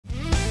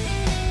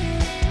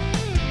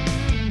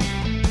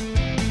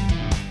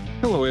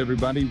Hello,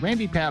 everybody.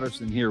 Randy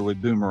Patterson here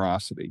with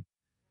Boomerocity.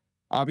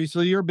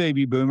 Obviously, you're a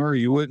baby boomer.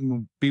 You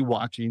wouldn't be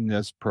watching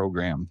this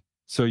program.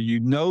 So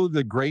you know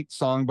the great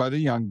song by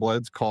the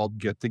Youngbloods called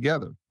Get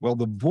Together. Well,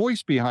 the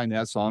voice behind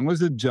that song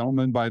was a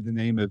gentleman by the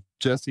name of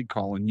Jesse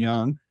Colin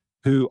Young,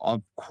 who,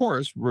 of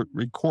course,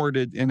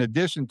 recorded, in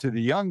addition to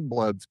the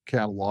Youngbloods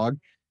catalog,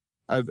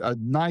 a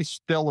nice,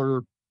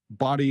 stellar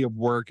body of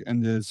work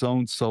and his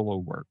own solo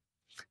work.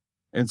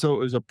 And so it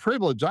was a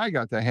privilege I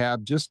got to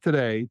have just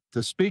today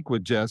to speak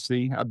with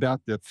Jesse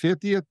about the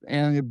 50th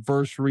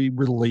anniversary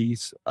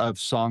release of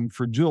Song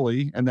for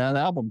Julie. And that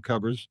album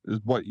covers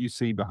is what you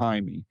see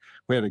behind me.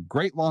 We had a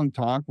great long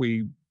talk.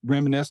 We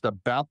reminisced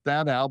about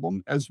that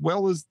album as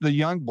well as the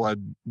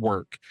Youngblood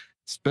work,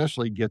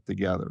 especially Get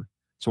Together.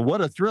 So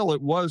what a thrill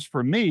it was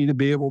for me to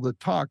be able to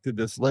talk to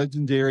this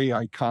legendary,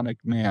 iconic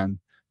man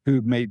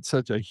who made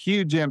such a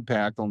huge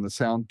impact on the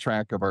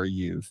soundtrack of our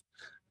youth.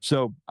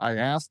 So I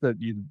ask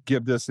that you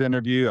give this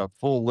interview a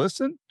full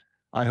listen.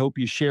 I hope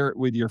you share it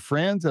with your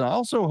friends. And I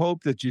also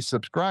hope that you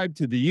subscribe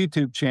to the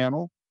YouTube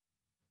channel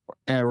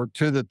or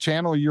to the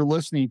channel you're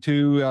listening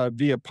to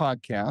via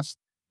podcast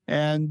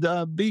and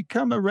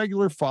become a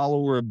regular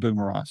follower of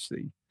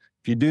Boomerocity.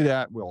 If you do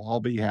that, we'll all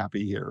be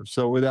happy here.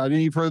 So without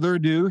any further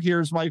ado,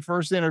 here's my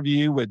first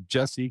interview with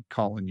Jesse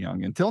Colin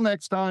Young. Until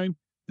next time,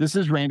 this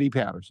is Randy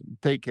Patterson.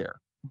 Take care.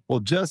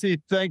 Well,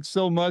 Jesse, thanks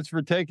so much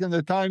for taking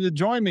the time to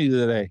join me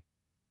today.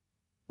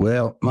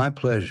 Well, my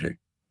pleasure.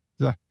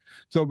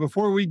 So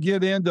before we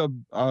get into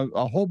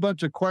a whole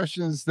bunch of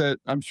questions that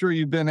I'm sure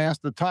you've been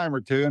asked a time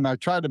or two, and I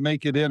try to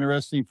make it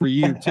interesting for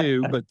you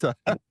too, but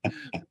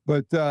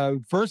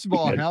first of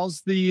all,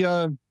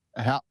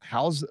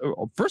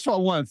 first of all,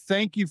 I want to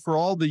thank you for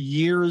all the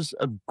years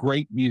of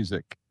great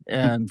music,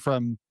 and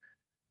from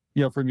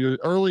your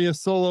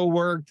earliest solo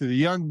work to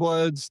the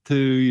Youngbloods to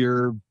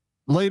your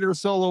later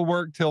solo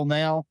work till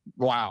now.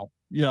 Wow.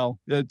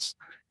 It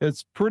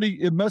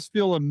must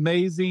feel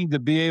amazing to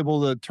be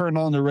able to turn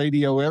on the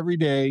radio every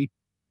day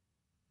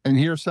and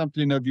hear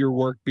something of your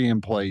work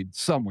being played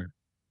somewhere.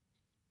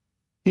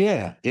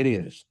 Yeah, it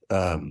is.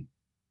 I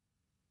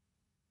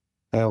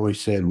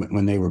always said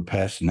when they were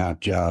passing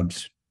out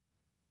jobs,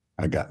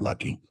 I got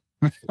lucky.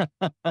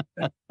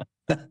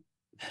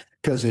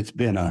 Because it's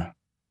been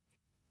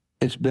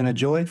a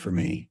joy for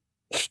me.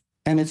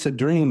 And it's a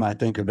dream, I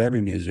think, of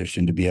every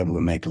musician to be able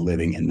to make a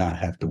living and not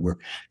have to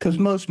work. Because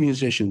most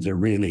musicians are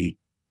really,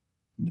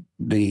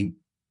 the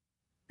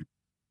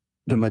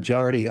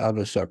majority of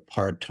us are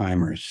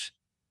part-timers,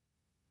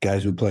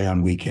 guys who play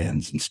on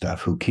weekends and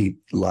stuff, who keep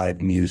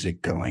live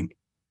music going.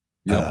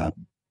 Yep.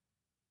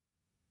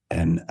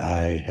 And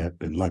I have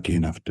been lucky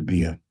enough to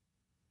be a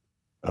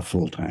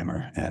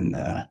full-timer, and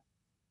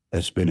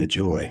it's been a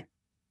joy.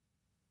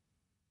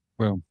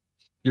 Well,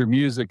 your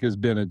music has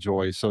been a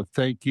joy. So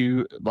thank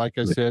you, like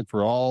I said,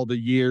 for all the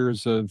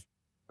years of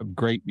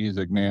great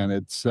music, man.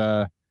 It's,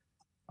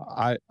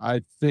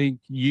 I think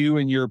you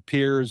and your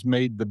peers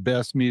made the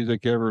best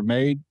music ever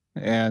made.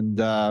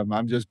 And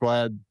I'm just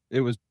glad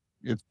it's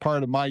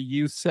part of my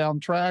youth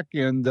soundtrack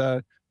and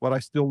what I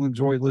still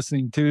enjoy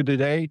listening to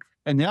today.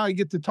 And now I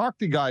get to talk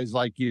to guys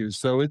like you.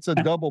 So it's a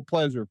double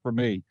pleasure for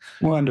me.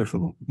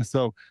 Wonderful.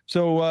 So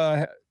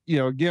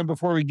again,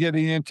 before we get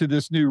into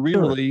this new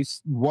re-release,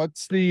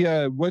 what's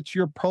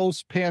your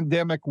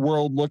post-pandemic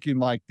world looking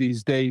like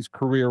these days,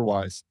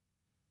 career-wise?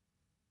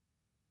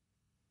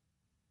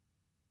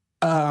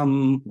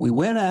 We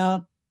went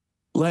out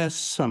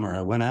last summer.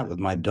 I went out with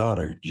my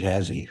daughter,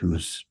 Jazzy,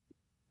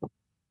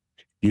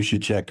 you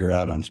should check her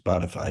out on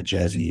Spotify,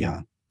 Jesse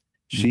Young.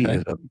 She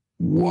is a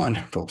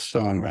wonderful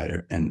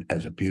songwriter and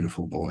has a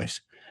beautiful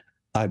voice.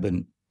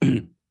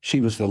 She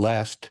was the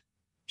last.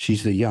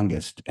 She's the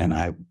youngest, and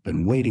I've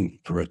been waiting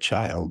for a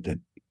child that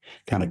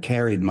kind of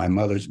carried my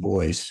mother's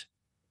voice,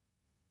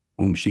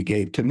 whom she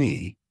gave to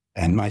me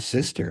and my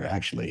sister,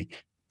 actually,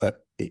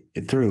 but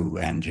through.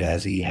 And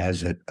Jazzy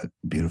has a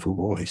beautiful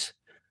voice,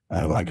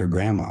 like her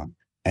grandma.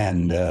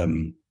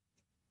 And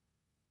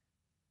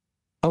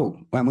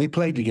when we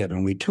played together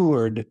and we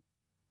toured,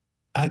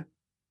 I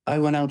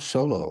went out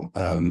solo,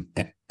 and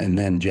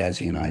then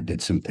Jazzy and I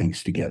did some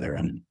things together,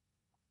 and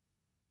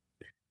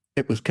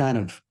it was kind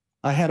of.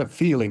 I had a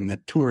feeling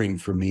that touring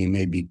for me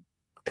may be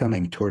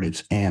coming toward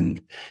its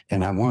end.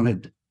 And I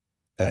wanted,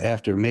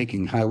 after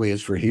making Highway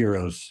is for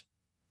Heroes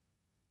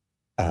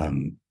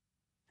during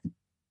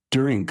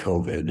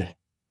COVID,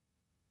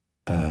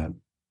 kind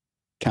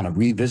of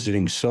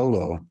revisiting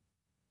solo,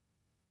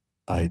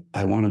 I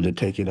wanted to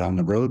take it on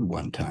the road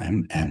one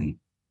time. And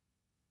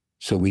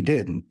so we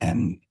did.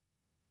 And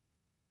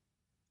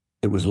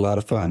it was a lot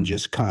of fun.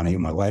 Just Connie,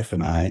 my wife,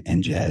 and I,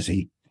 and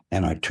Jazzy,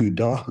 and our two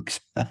dogs.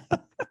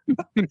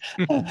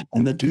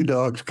 And the two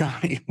dogs,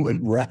 Connie would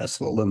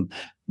wrestle them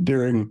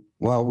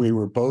while we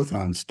were both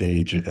on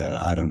stage.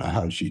 I don't know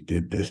how she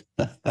did this.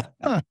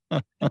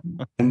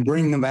 And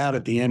bring them out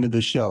at the end of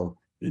the show,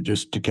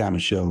 just to kind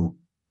of show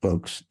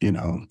folks, it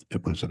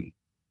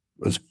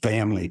was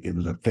family. It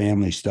was a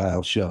family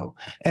style show.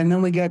 And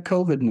then we got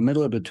COVID in the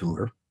middle of the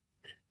tour,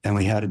 and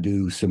we had to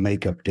do some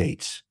makeup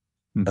dates.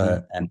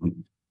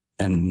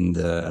 And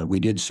we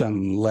did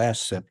some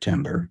last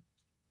September.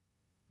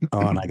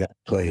 And I got to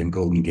play in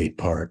Golden Gate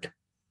Park.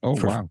 Oh,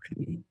 wow.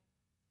 Free.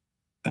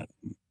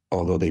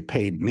 Although they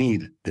paid me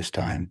this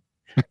time,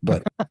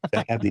 but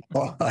I had the,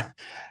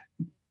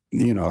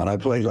 and I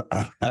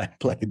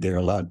played there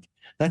a lot.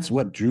 That's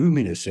what drew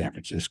me to San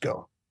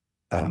Francisco.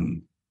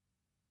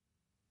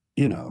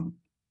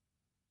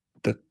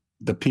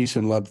 The peace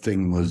and love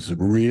thing was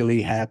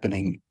really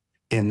happening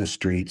in the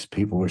streets.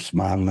 People were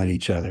smiling at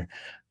each other.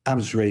 I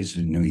was raised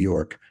in New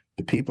York.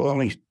 The people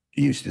only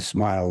used to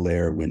smile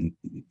there when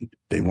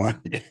they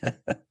wanted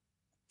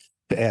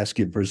to ask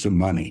you for some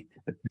money,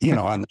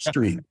 on the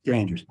street,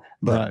 strangers.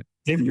 But Right.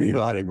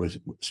 Everybody was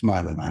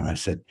smiling. And I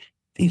said,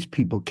 these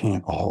people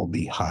can't all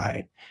be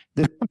high.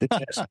 There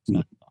has to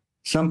be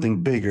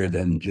something bigger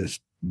than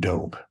just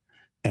dope.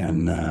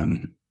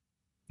 And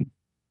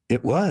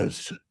it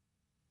was.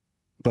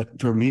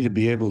 But for me to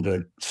be able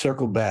to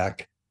circle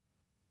back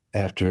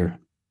after,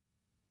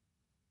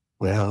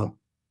 I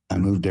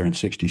moved there in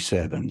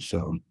 1967,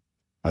 so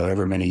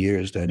however many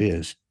years that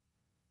is,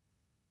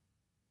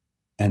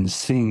 and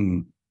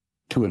sing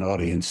to an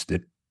audience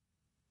that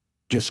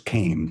just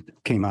came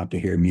out to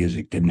hear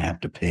music, didn't have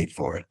to pay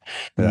for it.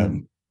 At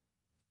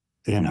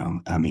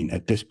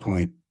this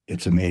point,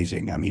 it's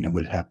amazing.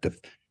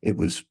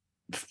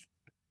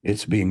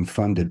 It's being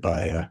funded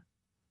by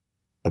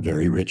a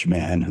very rich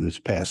man who's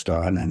passed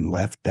on and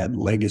left that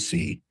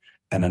legacy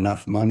and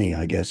enough money,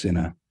 I guess,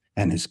 and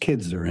his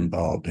kids are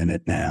involved in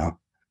it now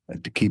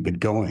to keep it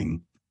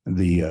going.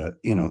 The,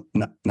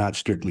 not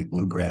strictly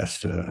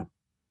bluegrass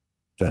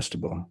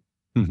festival.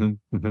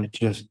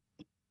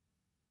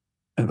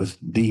 It was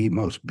the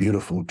most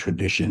beautiful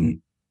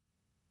tradition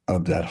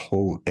of that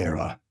whole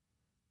era.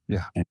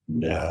 Yeah.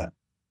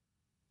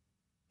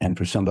 And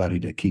for somebody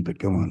to keep it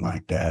going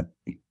like that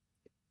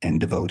and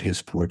devote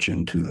his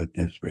fortune to it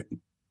is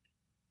written.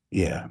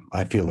 Yeah,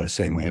 I feel the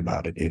same way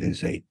about it. It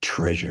is a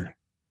treasure.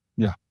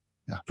 Yeah.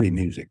 Free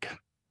music.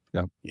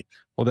 Yeah.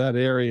 Well, that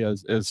area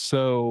is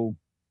so,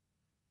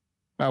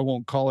 I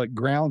won't call it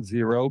ground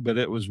zero, but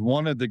it was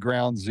one of the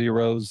ground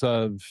zeros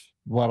of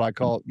what I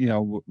call,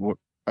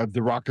 of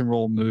the rock and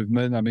roll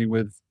movement. I mean,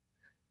 with,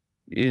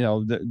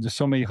 there's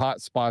so many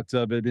hot spots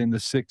of it in the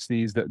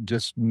 60s that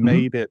just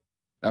made it.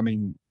 I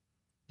mean,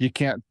 you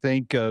can't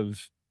think of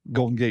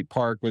Golden Gate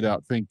Park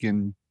without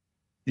thinking,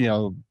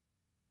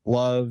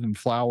 Love and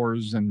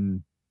Flowers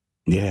and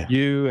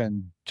You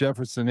and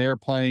Jefferson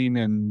Airplane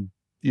and,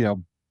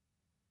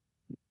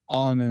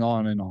 on and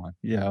on and on.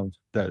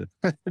 That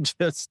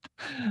just,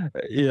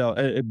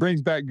 it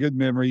brings back good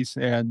memories.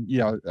 And,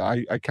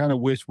 I kind of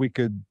wish we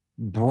could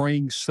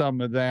bring some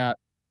of that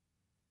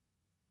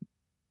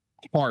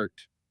heart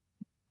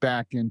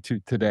back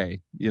into today,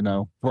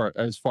 for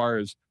as far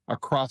as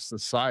across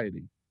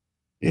society.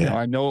 Yeah.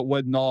 I know it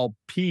wasn't all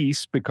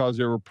peace because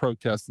there were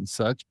protests and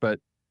such, but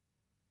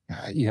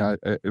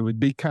it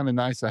would be kind of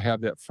nice to have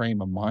that frame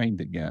of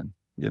mind again,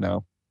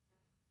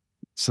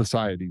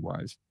 society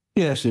wise.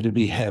 Yes, it'd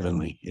be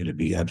heavenly. It'd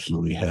be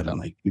absolutely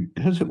heavenly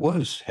because it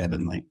was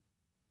heavenly.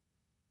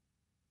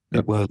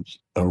 It was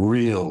a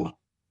real,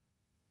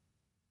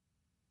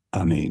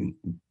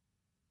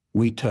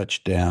 we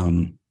touched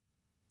down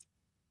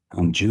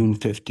on June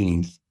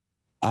 15th.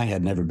 I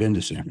had never been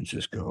to San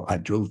Francisco. I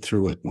drove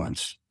through it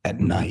once at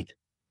night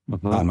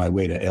on my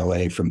way to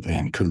LA from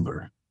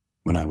Vancouver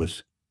when I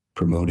was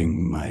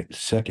promoting my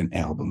second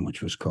album,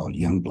 which was called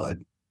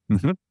Youngblood.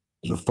 It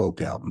was a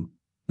folk album.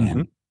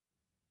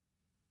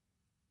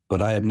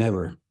 But I had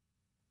never,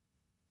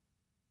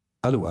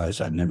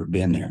 otherwise I'd never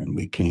been there. And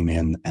we came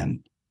in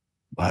and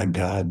by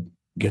God,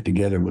 Get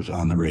Together was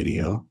on the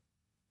radio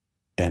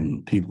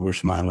and people were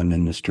smiling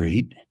in the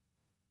street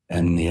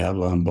and the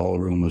Avalon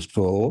Ballroom was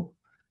full.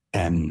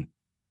 And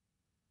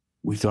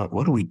we thought,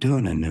 what are we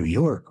doing in New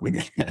York?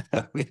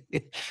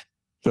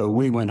 So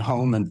we went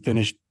home and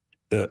finished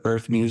the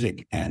Earth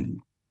Music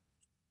and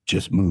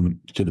just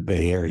moved to the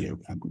Bay Area.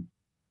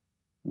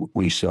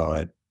 We saw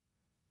it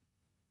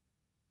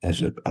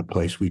as a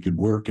place we could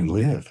work and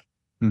live.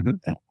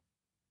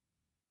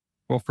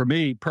 Well, for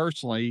me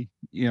personally,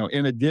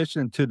 in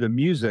addition to the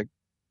music,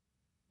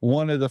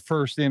 one of the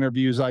first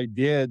interviews I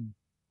did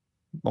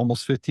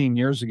almost 15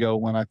 years ago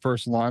when I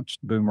first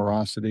launched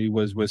Boomerocity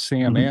was with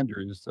Sam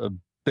Andrews, a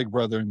Big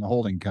Brother in the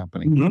Holding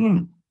Company.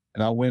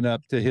 And I went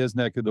up to his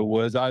neck of the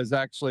woods. I was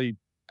actually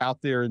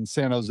out there in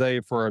San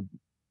Jose for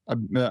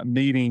a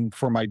meeting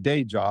for my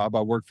day job.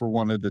 I worked for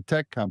one of the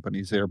tech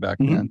companies there back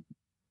then.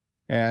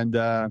 And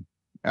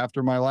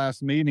after my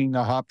last meeting,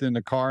 I hopped in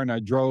the car and I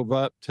drove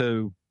up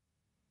to,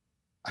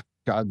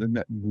 God,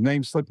 the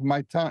name slipped in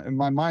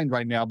my mind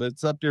right now, but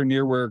it's up there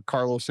near where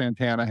Carlos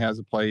Santana has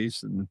a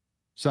place and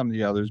some of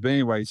the others. But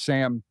anyway,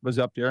 Sam was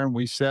up there and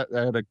we sat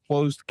at a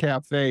closed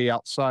cafe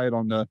outside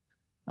on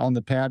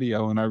the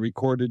patio and I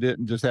recorded it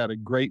and just had a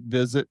great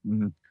visit.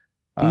 And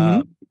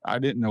I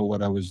didn't know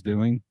what I was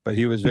doing, but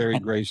he was very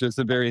gracious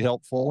and very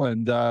helpful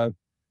and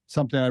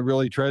something I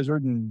really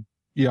treasured. And,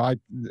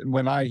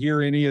 when I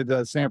hear any of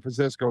the San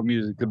Francisco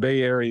music, the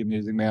Bay Area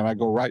music, man, I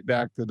go right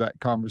back to that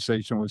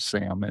conversation with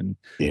Sam, and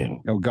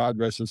God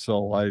rest his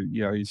soul.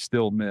 He's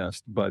still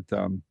missed. But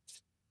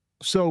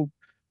so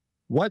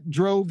what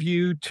drove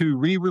you to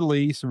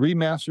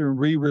remaster and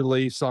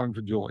re-release Song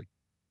for Julie?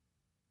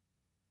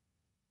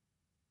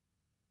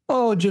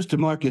 Oh, just to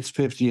mark its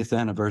 50th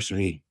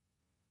anniversary.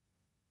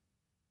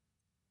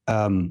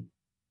 It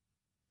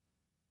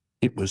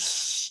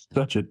was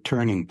such a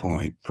turning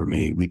point for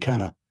me. We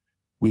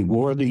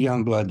wore the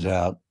Youngbloods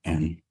out,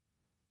 and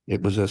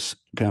it was a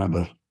kind of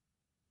a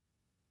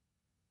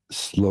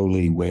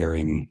slowly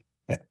wearing.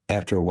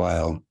 After a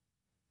while,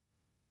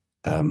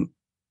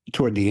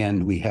 toward the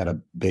end, we had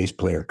a bass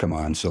player come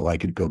on so I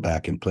could go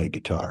back and play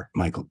guitar,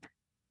 Michael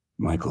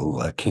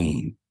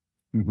Caine,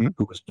 who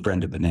was a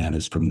friend of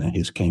Bananas from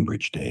his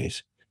Cambridge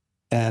days.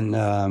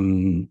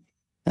 And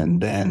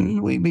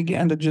then we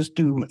began to just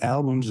do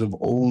albums of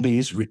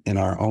oldies in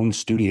our own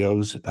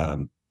studios.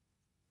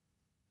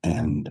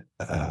 And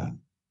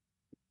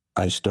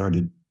I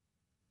started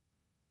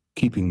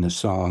keeping the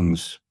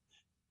songs.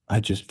 I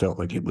just felt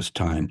like it was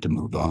time to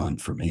move on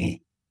for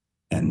me.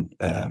 And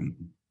that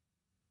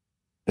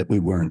we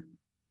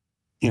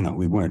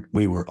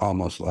were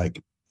almost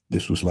like,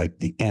 this was like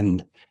the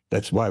end.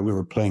 That's why we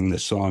were playing the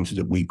songs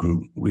that we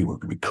were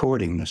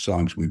recording the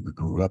songs we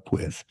grew up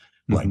with,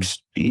 like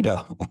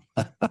Speedo.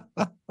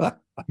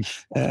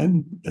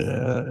 And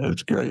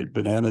it's great.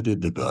 Banana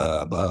did the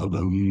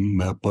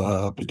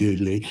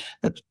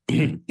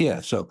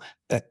yeah. So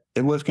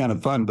it was kind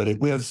of fun, but it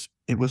was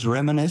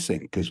reminiscing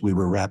because we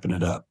were wrapping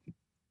it up.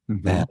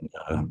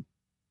 And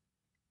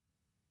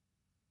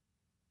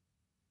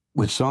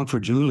with Song for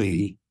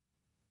Julie,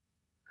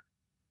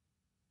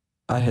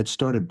 I had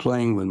started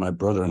playing with my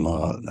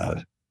brother-in-law,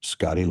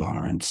 Scotty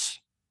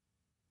Lawrence,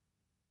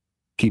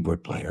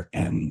 keyboard player,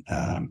 and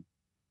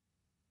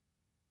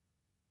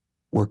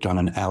worked on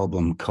an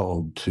album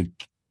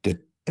that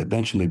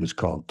eventually was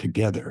called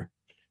Together.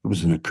 It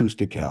was an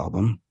acoustic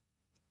album.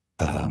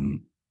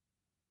 And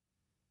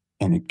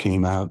it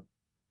came out,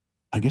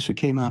 I guess it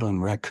came out on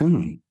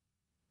Raccoon.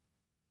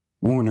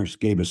 Warner's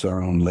gave us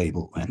our own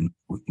label, and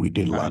we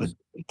did a lot of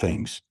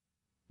things.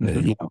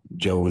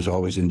 Joe was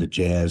always into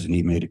jazz, and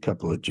he made a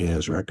couple of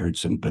jazz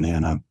records. And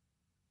Banana,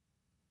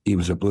 he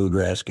was a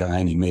bluegrass guy,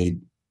 and he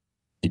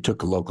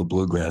took a local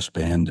bluegrass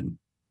band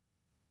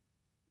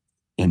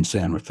in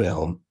San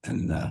Rafael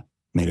and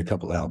made a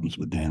couple albums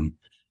with them.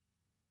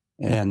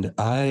 And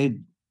I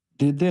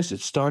did this. It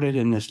started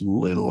in this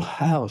little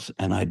house,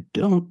 and I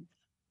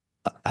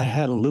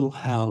had a little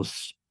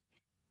house,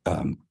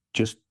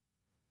 just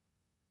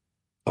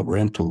a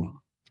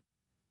rental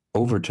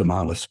over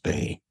Tomales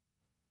Bay.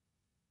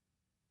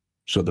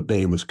 So the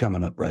bay was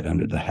coming up right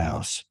under the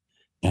house.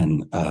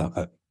 And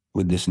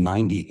with this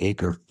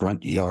 90-acre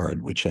front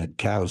yard, which had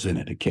cows in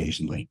it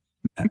occasionally.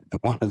 And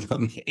one of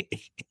them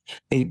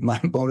ate my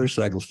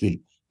motorcycle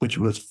seat, which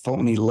was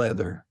phony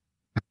leather.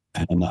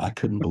 And I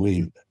couldn't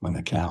believe it when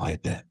the cow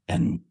ate that.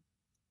 And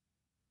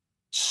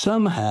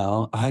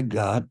somehow I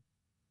got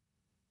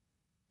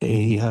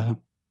and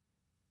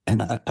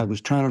I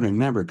was trying to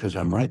remember because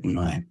I'm writing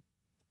my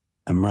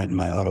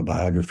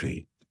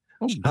autobiography.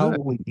 How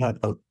we got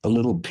a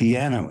little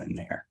piano in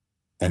there,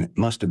 and it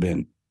must have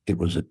been a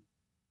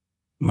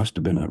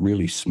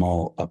really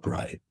small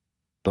upright,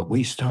 but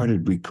we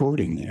started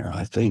recording there,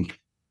 I think.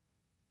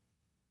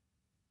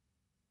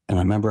 And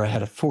I remember I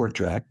had a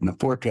 4-track, and the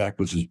 4-track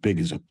was as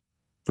big as a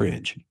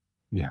fridge.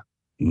 Yeah.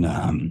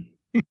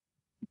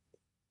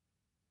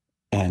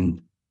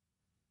 And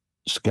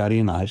Scotty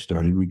and I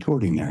started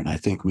recording there, and I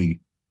think we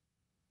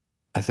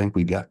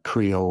got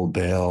Creole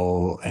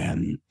Belle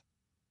and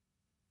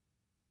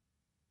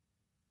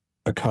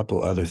a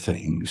couple other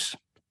things.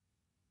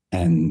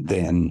 And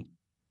then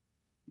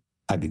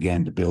I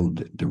began to build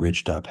the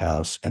Ridgetop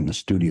House and the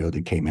studio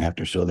that came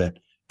after. So that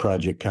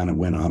project kind of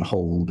went on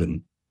hold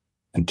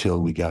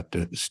until we got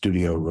the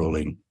studio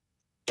rolling,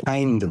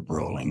 kind of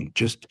rolling.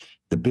 Just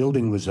the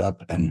building was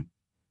up, and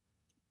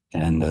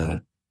I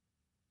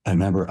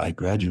remember I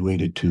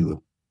graduated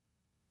to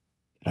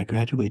an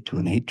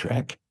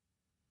 8-track.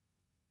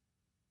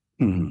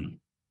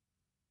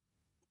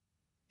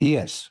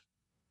 Yes,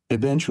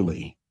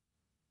 eventually.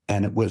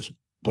 And it was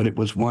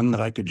one that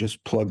I could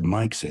just plug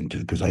mics into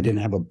because I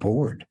didn't have a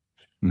board.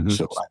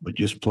 So I would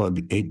just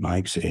plug 8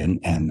 mics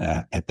in. And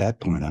at that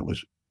point, I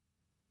was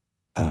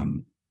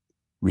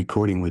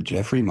recording with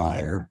Jeffrey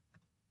Meyer,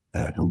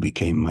 who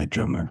became my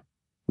drummer.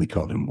 We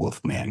called him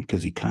Wolfman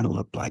because he kind of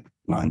looked like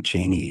Lon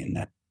Chaney in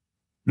that.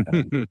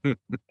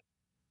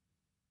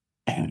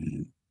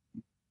 And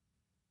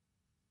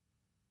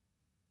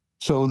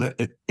so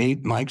the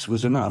 8 mics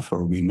was enough,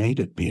 or we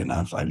made it be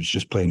enough. I was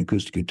just playing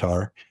acoustic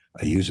guitar.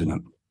 I think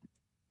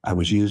I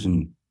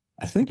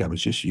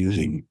was just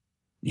using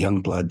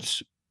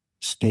Youngbloods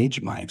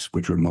stage mics,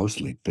 which were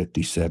mostly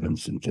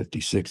 57s and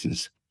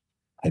 56s.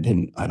 I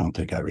don't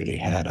think I really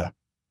I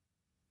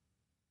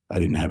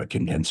didn't have a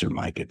condenser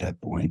mic at that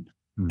point.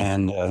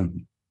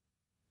 And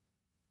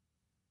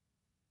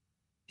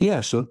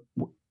yeah, so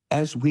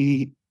as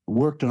we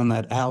worked on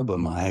that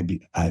album, I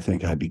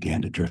think I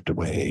began to drift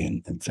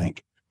away and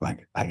think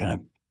like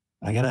I'm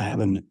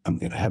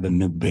gonna have a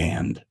new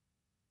band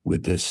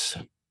with this.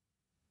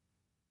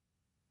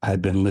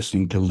 I'd been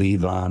listening to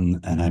Levon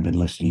and I'd been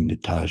listening to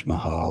Taj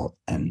Mahal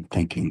and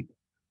thinking,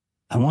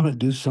 I want to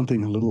do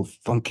something a little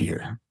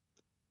funkier,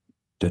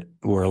 that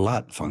were a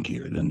lot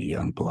funkier than the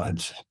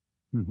Youngbloods.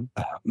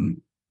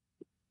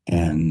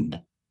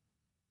 And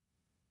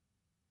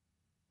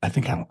I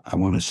think I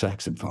want a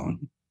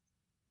saxophone.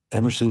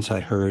 Ever since I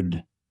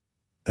heard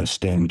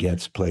Stan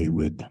Getz play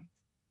with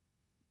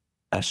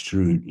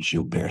Astrud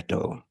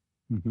Gilberto,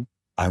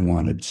 I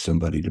wanted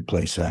somebody to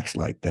play sax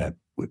like that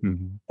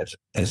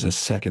as a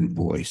second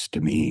voice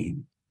to me.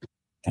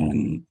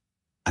 And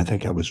I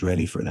think I was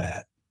ready for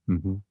that.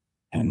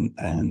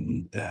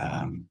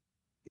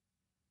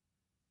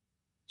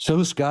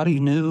 So Scotty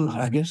knew,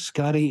 I guess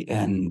Scotty,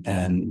 and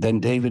then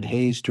David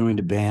Hayes joined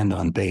a band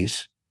on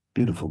bass,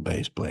 beautiful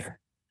bass player.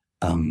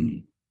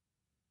 And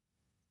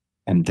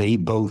they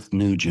both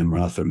knew Jim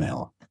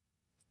Rothermel.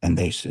 And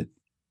they said,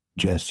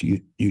 Jess,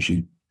 you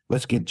should,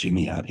 let's get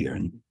Jimmy out here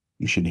and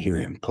you should hear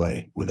him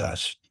play with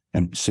us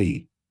and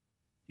see,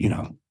 you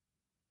know.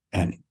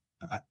 And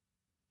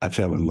I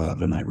fell in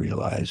love and I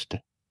realized,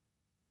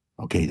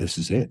 okay, this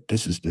is it.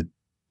 This is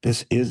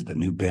the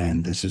new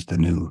band. This is the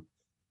new.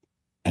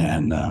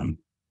 And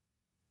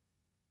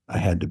I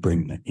had to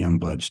bring the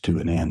Youngbloods to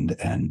an end.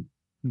 And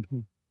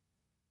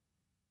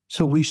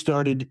so we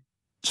started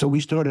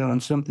on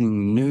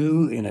something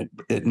new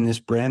in this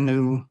brand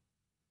new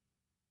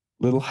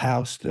little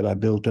house that I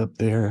built up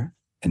there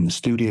in the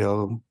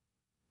studio,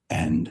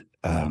 and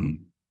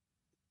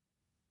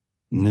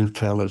new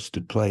fellas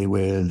to play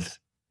with,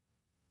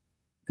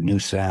 new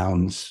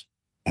sounds.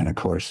 And of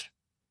course,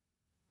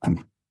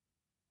 I'm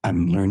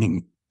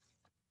learning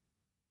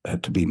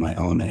to be my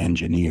own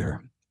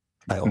engineer.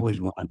 I always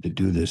wanted to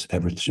do this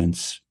ever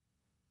since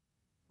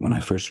when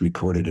I first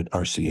recorded at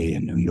RCA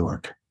in New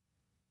York.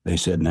 They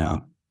said,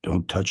 now,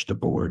 don't touch the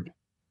board.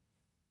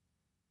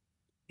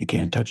 You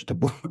can't touch the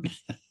board.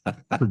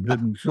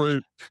 Forbidden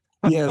fruit.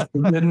 Yes,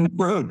 forbidden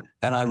fruit.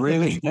 And I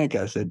really think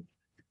I said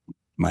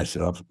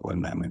myself,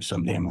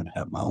 someday I'm going to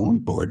have my own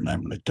board and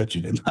I'm going to touch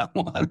it if I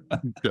want.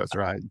 That's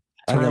right.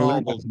 I got to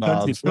learn to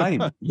touch it right.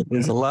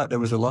 There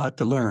was a lot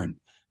to learn,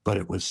 but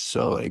it was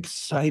so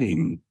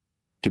exciting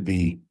to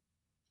be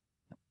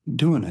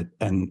doing it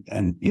and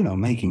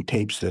making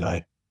tapes that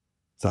I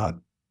thought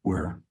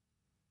were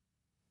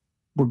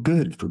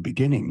good for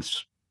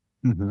beginnings.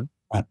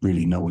 Not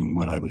really knowing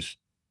what I was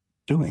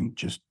doing,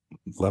 just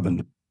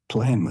loving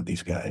playing with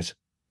these guys.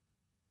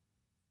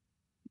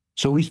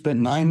 So we spent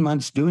 9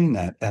 months doing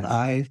that, and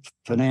I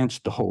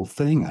financed the whole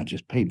thing. I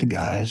just paid the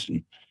guys,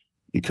 and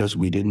because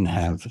we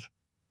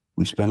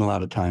spent a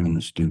lot of time in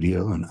the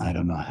studio, and I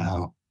don't know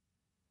how,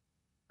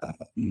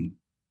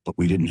 but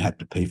we didn't have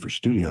to pay for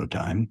studio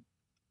time.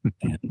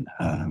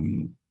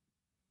 And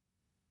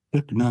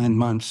took 9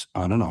 months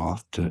on and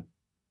off to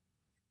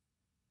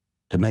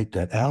make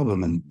that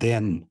album. And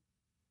then,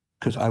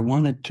 because I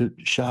wanted to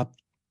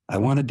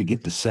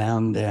get the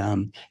sound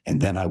down,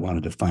 and then I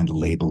wanted to find a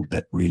label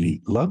that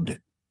really loved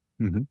it.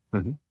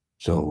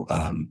 So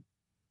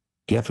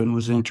Geffen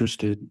was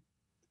interested,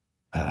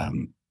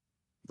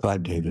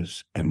 Clive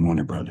Davis and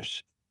Warner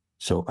Brothers.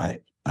 So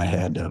I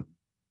had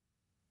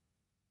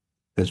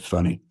that's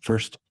funny.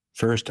 First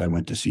I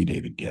went to see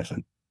David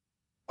Geffen.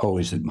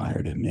 Always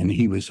admired him, and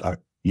he was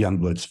our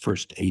Youngblood's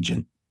first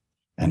agent,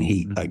 and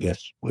he I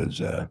guess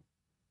was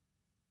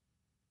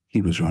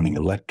he was running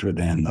Elektra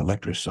then,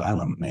 Elektra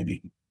Asylum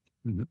maybe.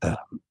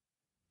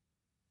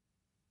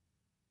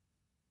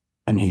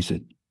 And he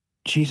said,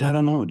 geez, I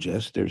don't know,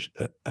 Jess, there's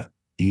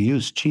you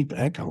use cheap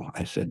echo.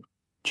 I said,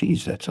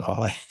 geez, that's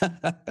all I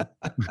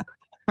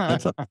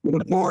that's all I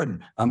can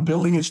afford. I'm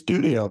building a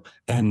studio.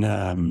 And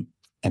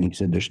he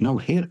said, there's no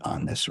hit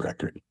on this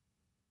record.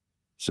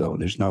 So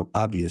there's no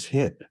obvious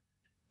hit.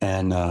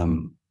 And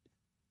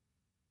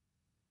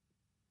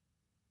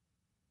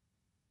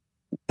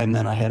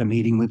then I had a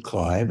meeting with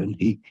Clive, and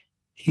he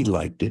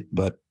liked it,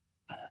 but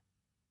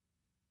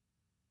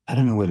I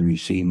don't know whether he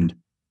seemed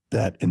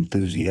that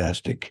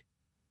enthusiastic.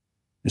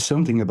 There's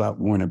something about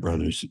Warner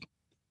Brothers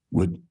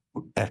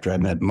after I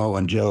met Mo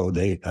and Joe,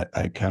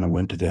 I kind of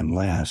went to them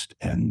last,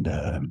 and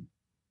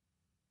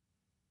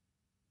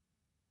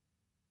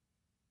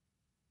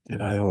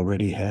did I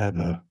already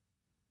have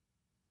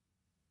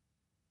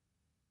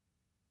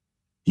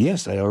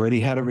yes, I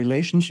already had a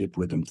relationship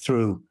with them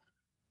through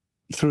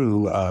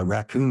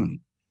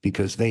Raccoon,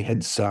 because they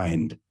had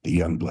signed the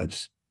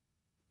Youngbloods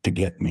to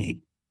get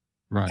me.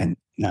 Right. And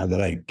now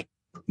that I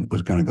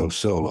was going to go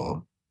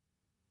solo,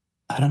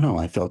 I don't know,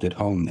 I felt at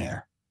home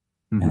there.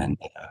 And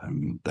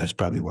that's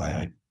probably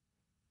why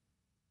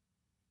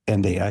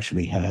and they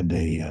actually had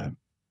the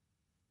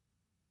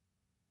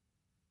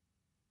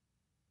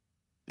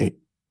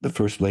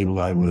first label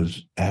I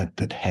was at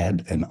that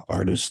had an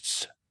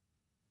artist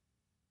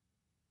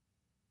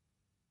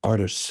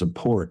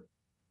support,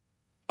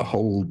 a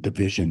whole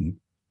division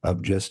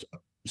of just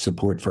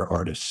support for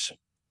artists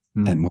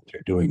Hmm. and what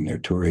they're doing, their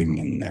touring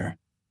and their,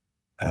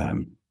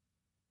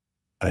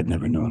 I'd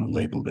never known a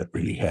label that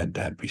really had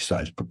that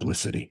besides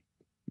publicity.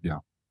 Yeah.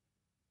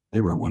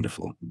 They were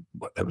wonderful.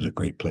 That was a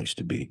great place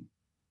to be.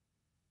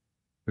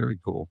 Very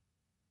cool.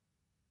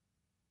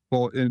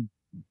 Well, in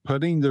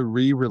putting the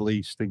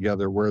re-release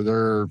together,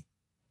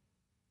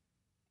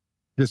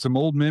 did some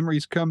old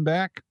memories come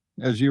back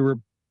as you were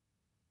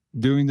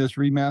doing this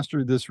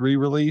remaster, this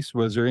re-release?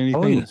 Was there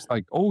anything that's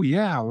like, oh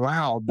yeah,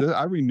 wow,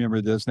 I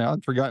remember this now.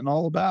 I'd forgotten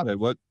all about it.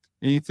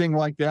 Anything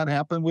like that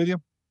happened with you?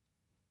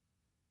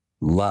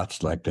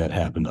 Lots like that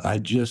happened. I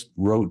just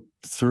wrote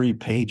 3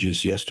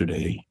 pages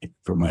yesterday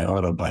for my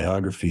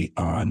autobiography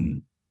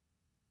on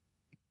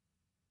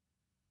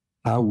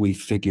how we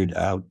figured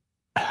out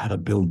how to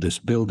build this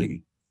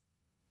building.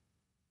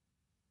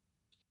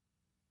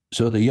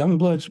 So the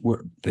Youngbloods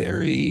were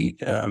very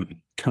kind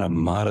of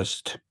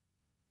modest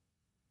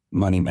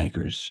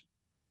moneymakers.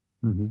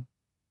 Mm-hmm.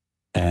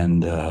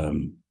 And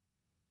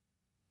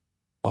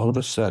all of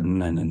a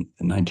sudden, and in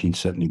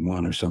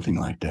 1971 or something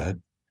like that,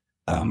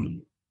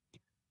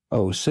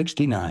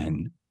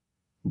 69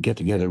 Get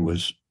Together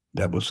was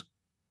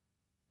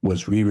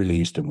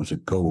re-released and was a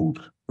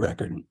gold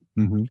record.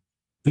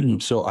 Mm-hmm.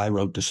 So I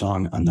wrote the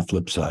song On the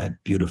Flip Side,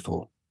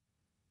 Beautiful.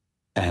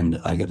 And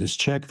I got this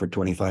check for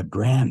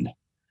 $25,000.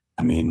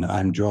 I mean,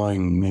 I'm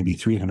drawing maybe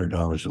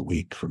 $300 a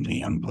week from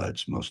the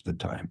Youngbloods most of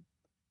the time,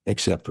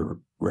 except for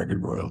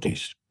record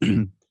royalties.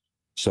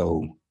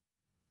 So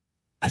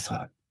I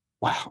thought,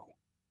 wow,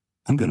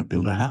 I'm going to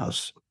build a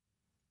house.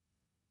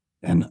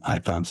 And I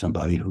found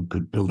somebody who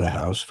could build a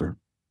house for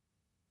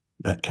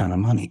that kind of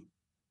money.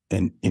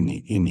 And in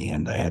the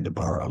end, I had to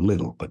borrow a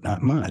little, but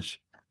not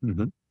much.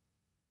 Mm-hmm.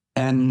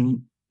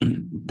 And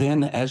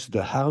then as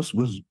the house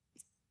was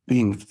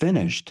being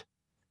finished,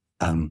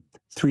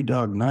 Three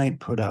Dog Night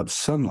put out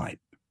Sunlight.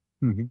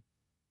 Mm-hmm.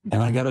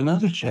 And I got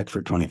another check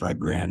for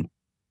 $25,000.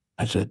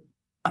 I said,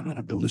 I'm going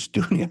to build a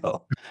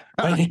studio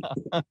right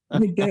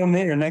down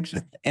there next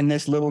in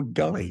this little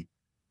gully.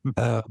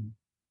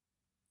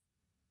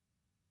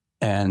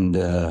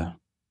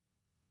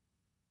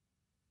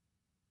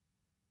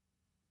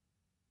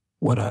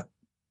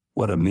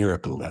 What a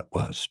miracle that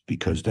was,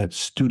 because that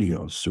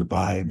studio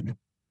survived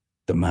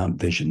the Mount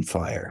Vision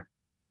fire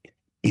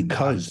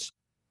because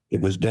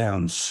it was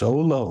down so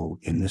low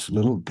in this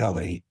little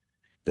gully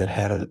that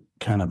had a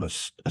kind of a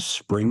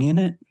spring in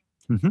it.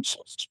 Mm-hmm. So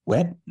it's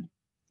wet,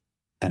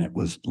 and it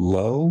was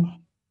low,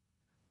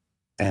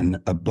 and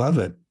above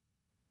it,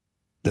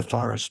 the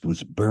forest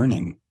was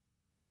burning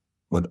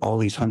with all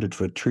these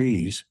 100-foot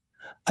trees.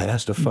 I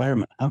asked a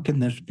fireman, how can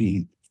there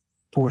be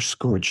 4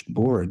 scorched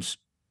boards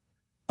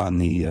on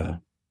the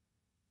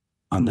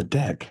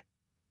deck?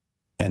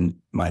 And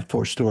my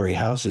 4-story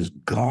house is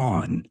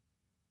gone.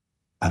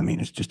 I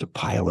mean, it's just a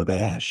pile of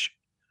ash.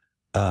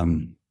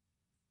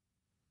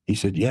 He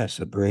said, yes,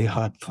 a very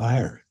hot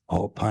fire,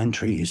 all pine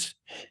trees.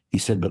 He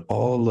said, but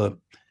all the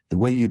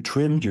way you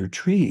trimmed your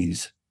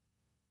trees,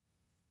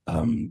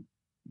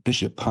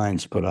 Bishop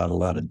pines put out a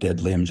lot of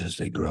dead limbs as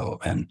they grow.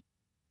 And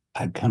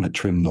I kind of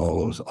trimmed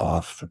all those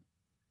off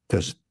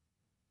because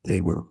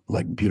they were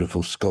like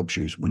beautiful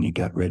sculptures when you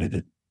got rid of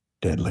the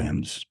dead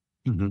limbs.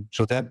 Mm-hmm.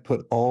 So that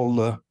put all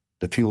the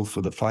fuel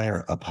for the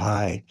fire up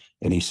high.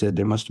 And he said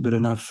there must have been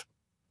enough.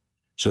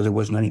 So there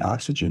wasn't any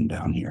oxygen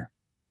down here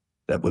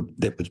that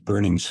was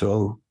burning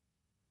so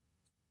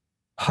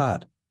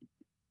hot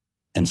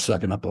and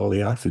sucking up all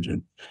the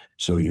oxygen.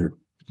 So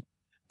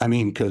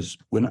because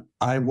when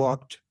I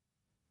walked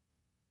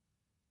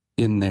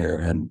in there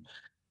and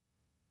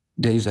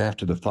days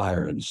after the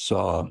fire and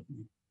saw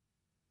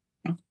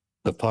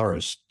the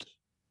forest,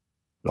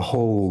 the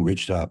whole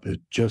ridge top is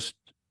just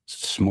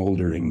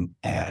smoldering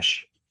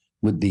ash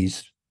with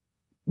these,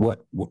 with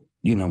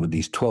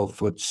these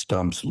 12-foot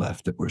stumps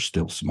left that were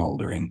still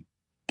smoldering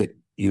that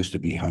used to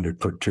be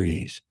 100-foot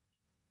trees.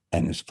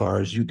 And as far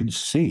as you can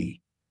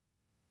see,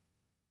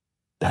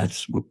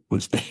 that's what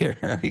was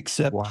there,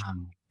 except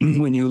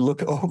when you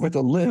look over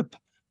the lip,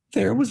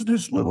 there was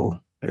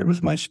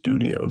my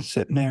studio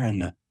sitting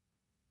there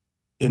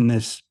in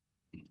this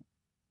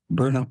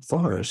burn up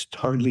forest,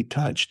 hardly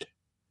touched.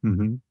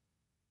 Mm-hmm.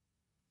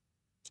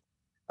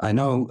 I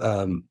know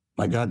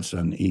my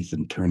godson,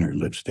 Ethan Turner,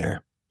 lives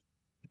there,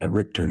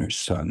 Rick Turner's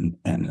son,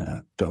 and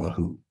a fellow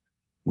who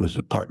was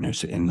a partner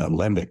in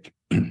Alembic,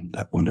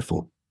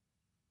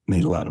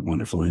 made a lot of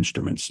wonderful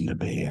instruments in the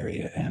Bay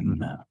Area.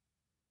 And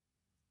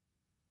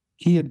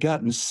he had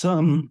gotten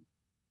some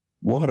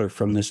water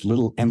from this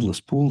little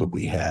endless pool that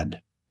we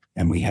had,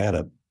 and we had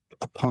a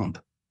pump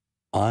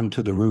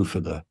onto the roof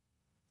of the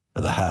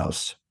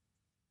house.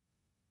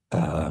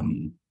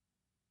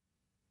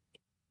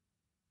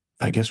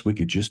 I guess we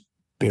could just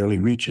barely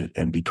reach it.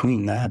 And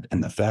between that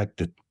and the fact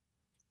that,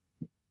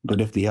 but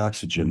if the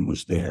oxygen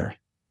was there,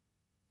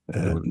 it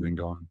would have been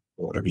gone.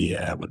 It would have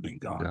been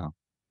gone. Yeah.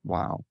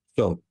 Wow.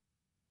 So,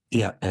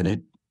 yeah,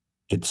 and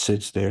it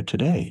sits there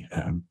today.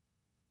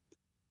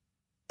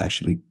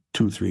 Actually,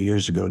 2-3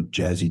 years ago,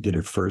 Jazzy did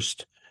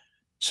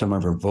some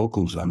of her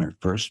vocals on her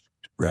first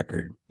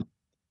record.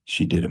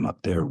 She did them up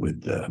there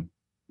with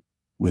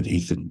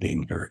Ethan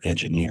being her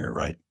engineer,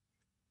 right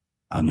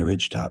on the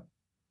ridgetop.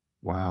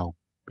 Wow.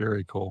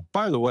 Very cool.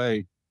 By the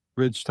way,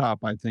 Ridgetop,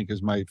 I think,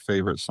 is my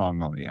favorite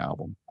song on the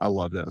album. I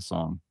love that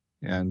song.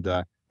 And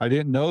I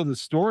didn't know the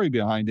story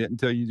behind it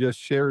until you just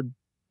shared,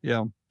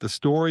 the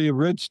story of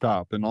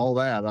Ridgetop and all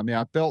that. I mean,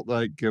 I felt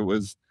like it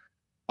was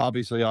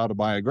obviously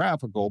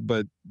autobiographical,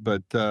 but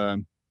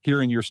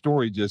hearing your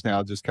story just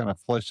now just kind of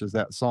fleshes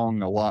that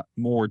song a lot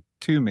more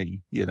to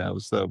me,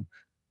 so.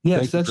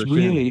 Yes, that's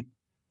really,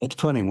 it's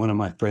funny. One of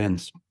my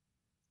friends,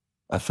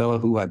 a fellow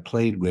who I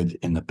played with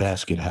in the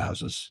basket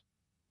houses,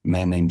 a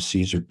man named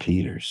Caesar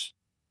Peters,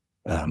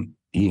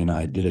 he and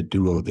I did a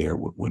duo there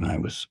when I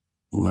was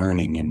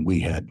learning, and we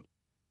had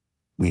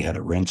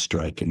a rent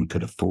strike and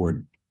could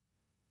afford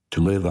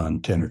to live on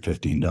 $10 or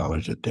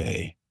 $15 a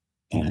day.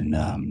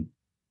 And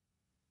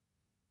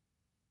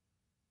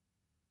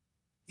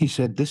he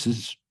said, this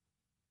is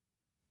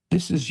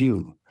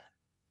you.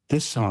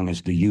 This song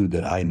is the you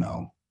that I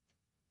know.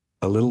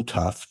 A little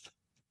tough,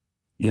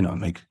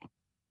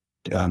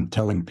 I'm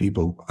telling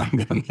people I'm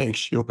going to make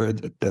sure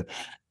that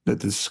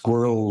the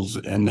squirrels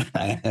and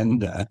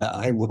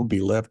I will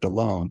be left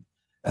alone,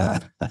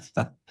 and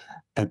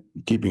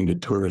keeping the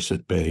tourists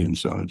at bay and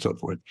so on and so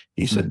forth.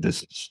 He said,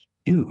 "This is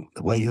you,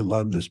 the way you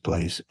love this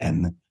place,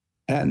 and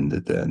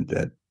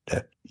that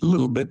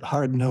little bit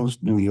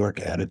hard-nosed New York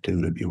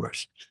attitude of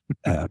yours."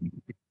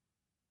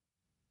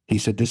 He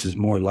said, "This is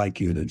more like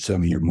you than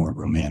some of your more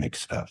romantic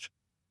stuff."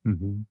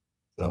 Mm-hmm.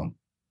 So,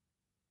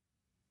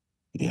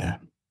 yeah.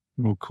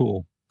 Well,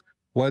 cool.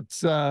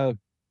 What's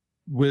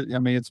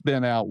it's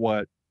been out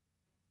a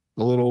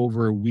little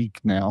over a week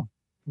now,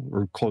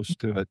 or close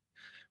to it.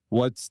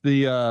 What's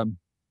the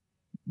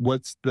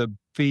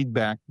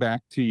feedback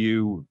back to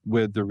you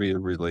with the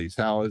re-release?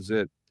 How is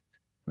it?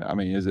 I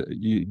mean, is it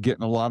you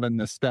getting a lot of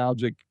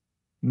nostalgic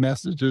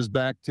messages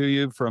back to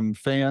you from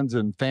fans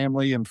and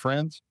family and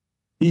friends?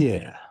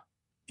 Yeah.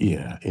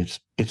 It's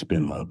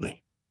been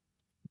lovely.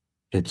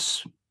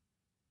 It's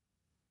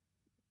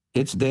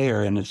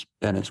there, and it's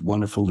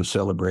wonderful to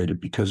celebrate it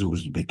because it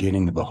was the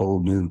beginning of a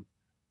whole new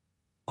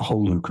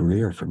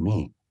career for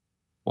me.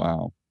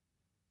 Wow.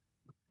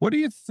 What do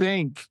you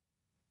think?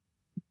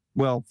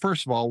 Well,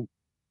 first of all,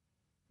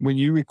 when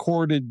you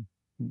recorded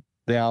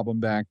the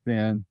album back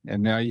then,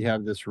 and now you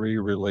have this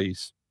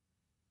re-release,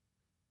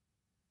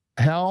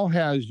 how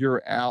has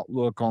your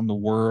outlook on the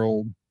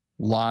world,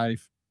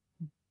 life,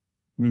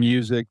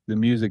 music, the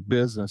music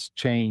business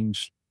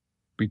changed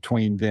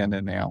between then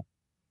and now?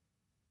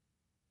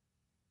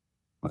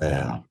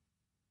 Well,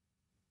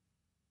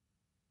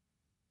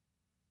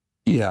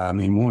 yeah, I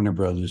mean, Warner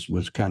Brothers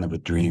was kind of a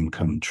dream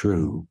come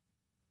true.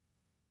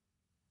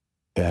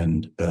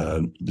 And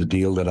the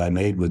deal that I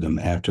made with them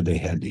after they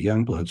had the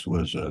Youngbloods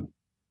was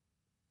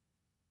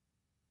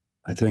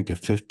I think a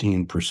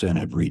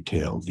 15% of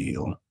retail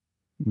deal.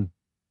 Mm.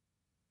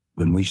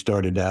 When we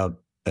started out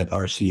at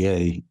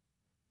RCA,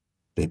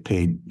 they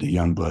paid the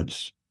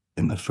Youngbloods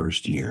in the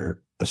first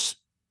year a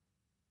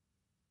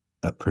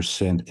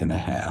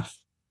 1.5%.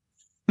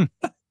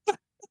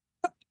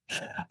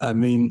 I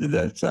mean,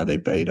 that's how they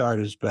paid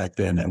artists back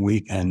then, and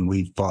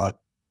we fought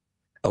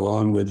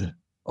along with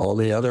all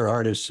the other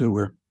artists who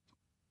were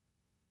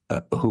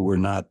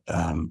not,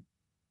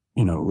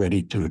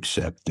 ready to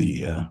accept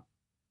the.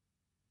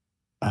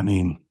 I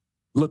mean,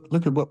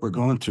 look at what we're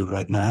going through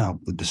right now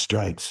with the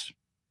strikes.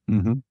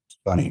 Mm-hmm. It's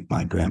funny.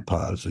 My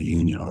grandpa is a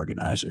union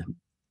organizer,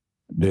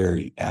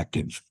 very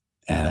active,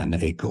 and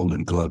a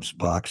Golden Gloves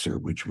boxer,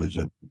 which was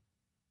a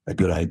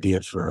good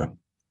idea for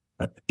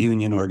a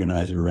union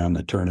organizer around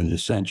the turn of the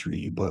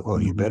century. But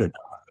you better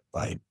know how to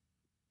fight.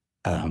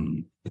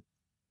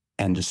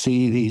 And to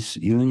see these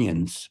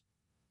unions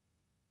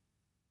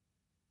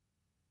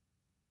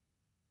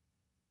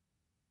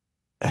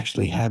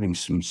actually having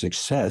some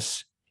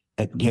success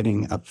at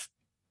getting at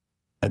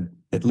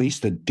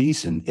least a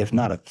decent, if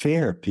not a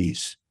fair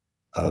piece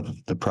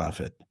of the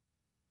profit,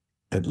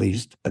 at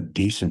least a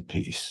decent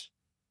piece.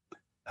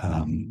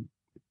 And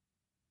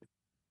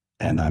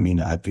I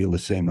mean, I feel the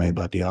same way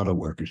about the auto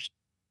workers.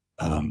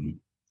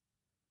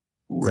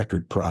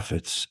 Record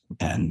profits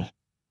and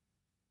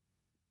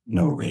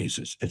no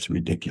raises. It's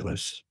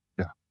ridiculous.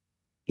 Yeah.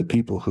 The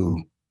people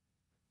who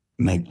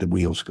make the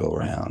wheels go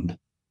around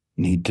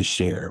need to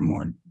share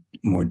more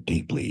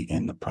deeply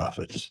in the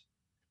profits.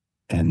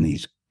 And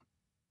these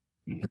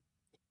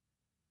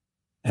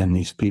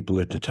people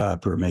at the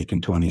top are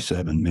making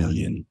 27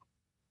 million.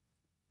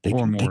 They or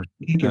can more.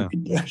 take a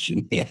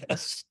reduction.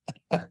 Yes.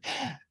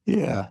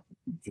 Yeah.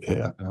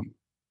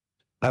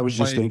 I was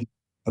just thinking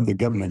of the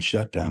government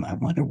shutdown. I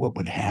wonder what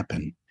would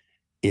happen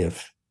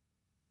if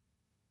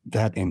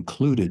that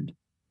included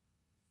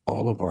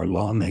all of our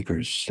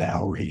lawmakers'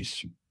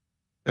 salaries.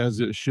 As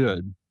it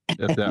should,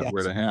 if that Yes.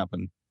 were to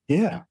happen.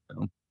 Yeah.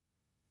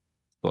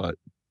 But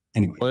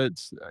anyway,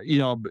 it's,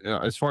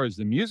 as far as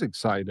the music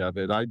side of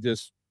it, I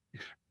just,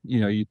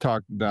 you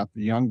talked about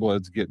the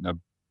Youngbloods getting a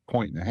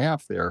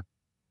 1.5 there.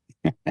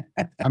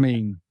 I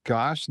mean,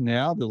 gosh,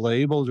 now the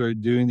labels are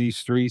doing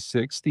these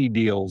 360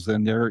 deals,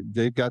 and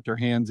they've got their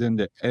hands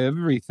into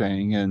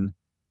everything. And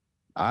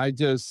I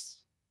just,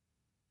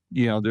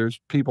 there's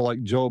people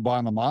like Joe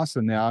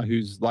Bonamassa now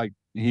who's like,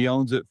 he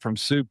owns it from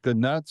soup to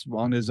nuts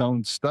on his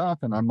own stuff.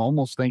 And I'm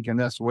almost thinking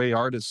that's the way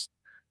artists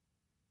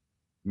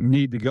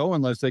need to go,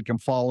 unless they can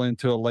fall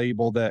into a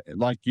label that,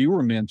 like you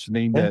were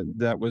mentioning,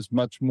 that was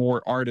much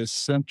more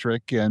artist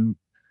centric and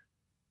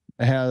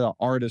had an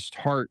artist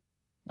heart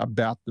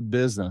about the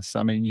business.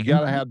 I mean, you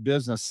got to have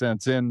business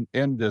sense in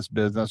this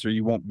business, or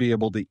you won't be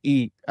able to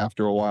eat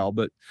after a while.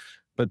 But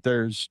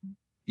there's,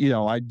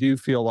 I do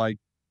feel like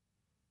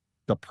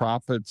the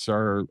profits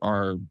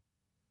are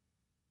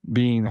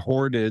being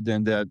hoarded,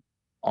 and that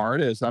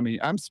artists, I mean,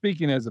 I'm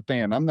speaking as a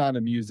fan. I'm not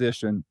a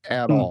musician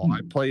at all. I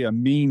play a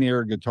mean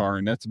air guitar,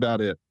 and that's about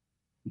it.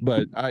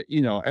 But I,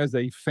 as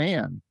a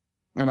fan,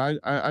 and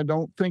I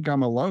don't think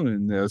I'm alone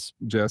in this,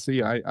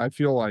 Jesse. I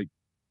feel like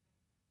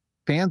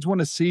fans want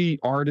to see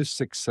artists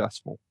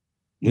successful.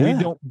 Yeah.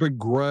 We don't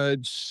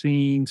begrudge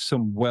seeing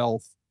some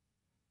wealth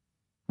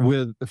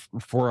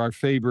for our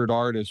favorite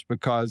artists,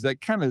 because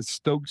that kind of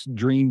stokes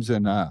dreams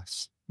in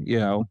us,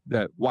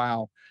 that,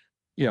 wow,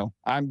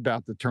 I'm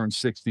about to turn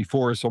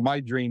 64. So my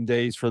dream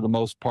days for the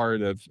most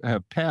part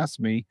have passed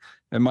me,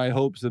 and my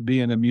hopes of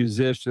being a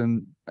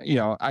musician,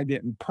 I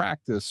didn't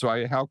practice.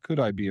 So how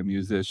could I be a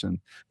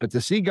musician? But to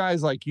see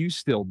guys like you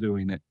still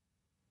doing it,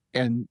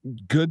 and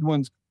good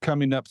ones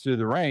coming up through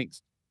the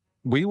ranks,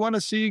 we want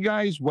to see you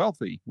guys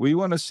wealthy. We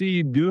want to see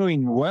you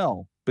doing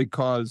well,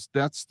 because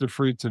that's the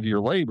fruits of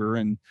your labor.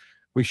 And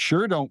we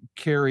sure don't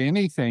care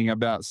anything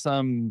about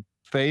some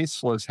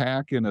faceless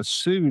hack in a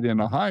suit in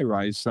a high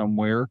rise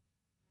somewhere,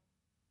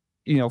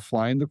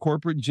 flying the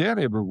corporate jet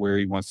everywhere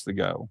he wants to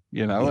go.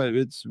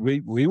 It's,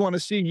 we want to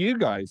see you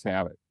guys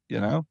have it,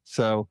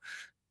 so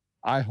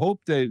I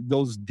hope that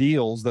those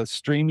deals, the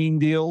streaming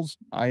deals,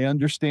 I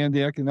understand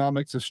the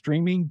economics of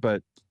streaming,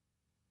 but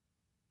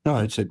no,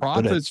 it's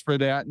profits for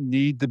that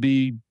need to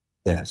be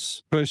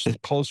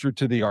pushed closer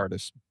to the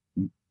artist.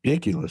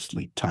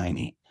 Ridiculously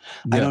tiny.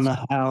 Yes.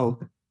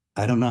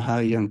 I don't know how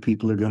young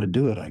people are going to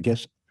do it. I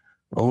guess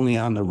only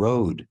on the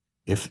road.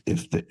 If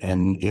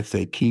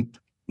they keep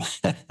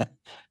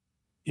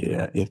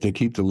if they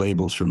keep the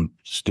labels from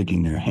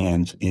sticking their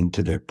hands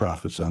into their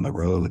profits on the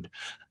road,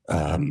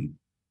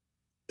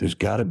 there's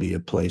got to be a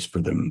place for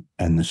them.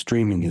 And the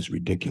streaming is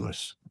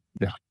ridiculous.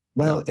 Yeah.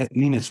 Well, I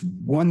mean, it's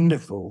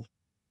wonderful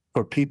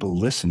for people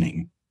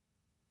listening.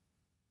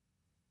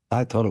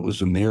 I thought it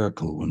was a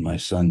miracle when my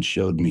son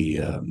showed me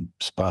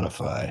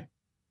Spotify,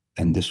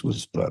 and this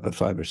was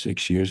 5 or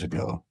 6 years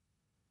ago.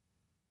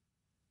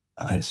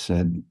 I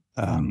said,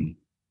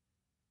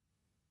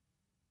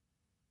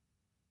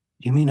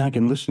 you mean I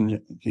can listen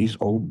to these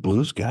old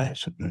blues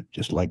guys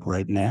just like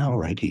right now,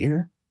 right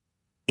here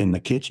in the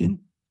kitchen?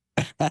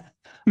 I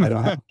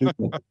don't have to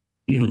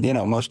do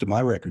that. Most of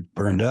my records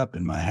burned up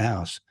in my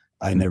house.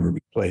 I never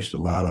replaced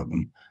a lot of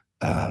them.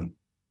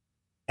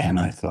 And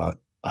I thought,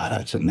 oh,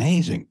 that's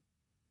amazing.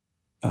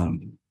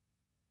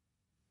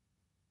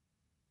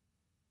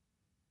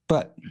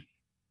 But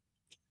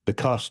the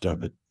cost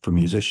of it for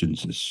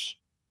musicians is,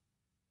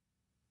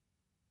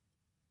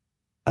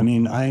 I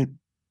mean,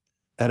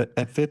 at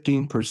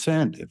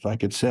 15%, if I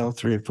could sell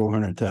 300,000 or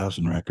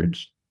 400,000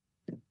 records,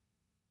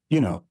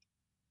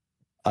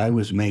 I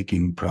was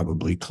making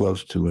probably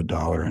close to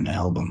 $1 an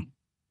album,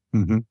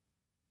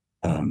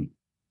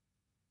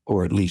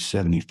 or at least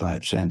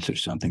 75 cents or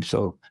something.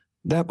 So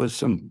that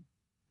was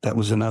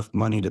enough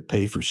money to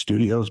pay for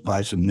studios,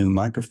 buy some new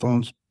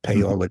microphones,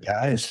 pay all the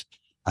guys.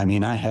 I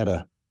mean, I had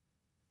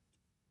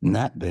in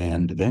that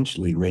band,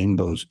 eventually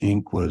Rainbows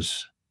Inc.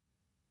 was,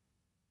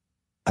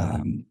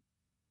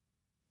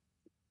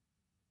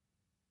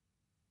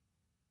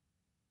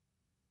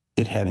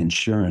 it had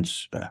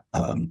insurance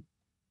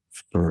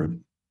for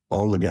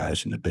all the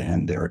guys in the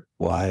band, their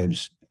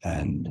wives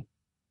and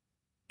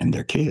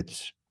their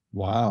kids.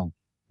 Wow.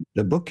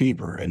 The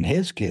bookkeeper and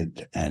his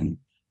kid, and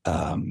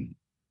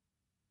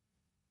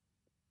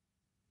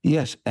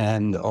yes,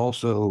 and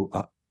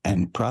also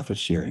and profit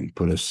sharing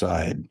put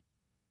aside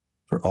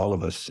for all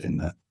of us in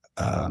the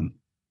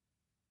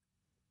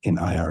in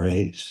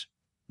IRAs.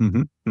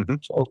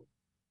 So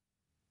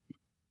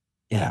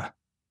yeah,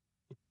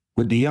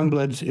 with the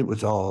Youngbloods, it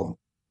was all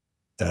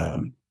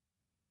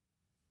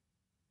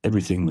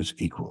everything was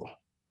equal.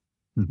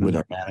 With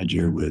our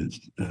manager, with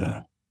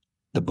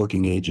the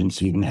booking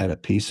agents, even had a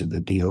piece of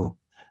the deal.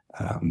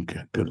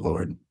 Good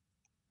Lord!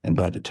 And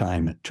by the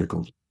time it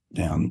trickled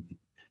down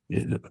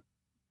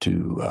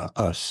to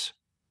us,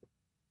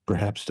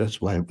 perhaps that's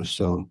why it was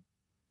so.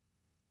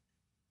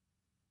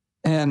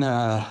 And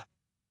that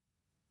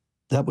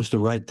was the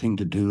right thing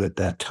to do at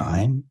that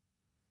time.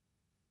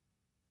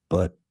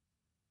 But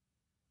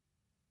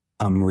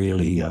I'm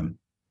really,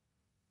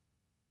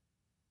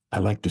 I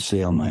like to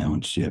sail my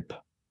own ship,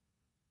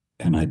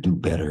 and I do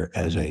better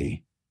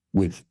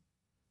with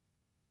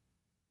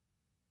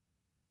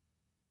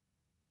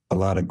a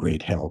lot of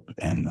great help,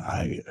 and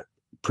I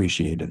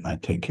appreciate it, and I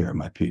take care of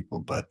my people.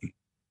 But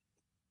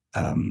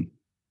I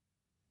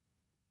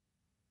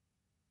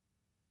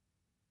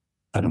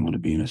don't want to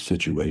be in a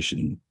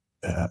situation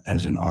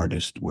as an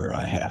artist where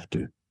I have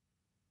to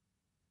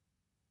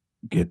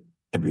get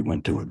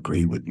everyone to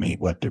agree with me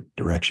what the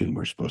direction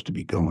we're supposed to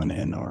be going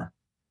in, or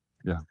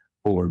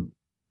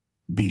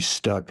be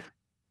stuck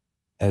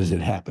as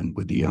it happened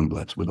with the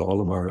Youngbloods. With all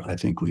of our, I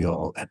think we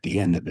all, at the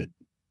end of it,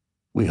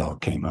 we all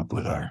came up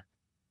with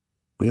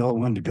we all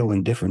wanted to go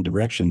in different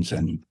directions,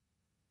 and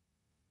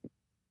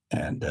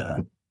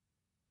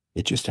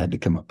it just had to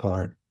come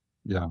apart.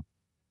 Yeah.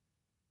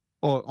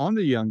 Well, on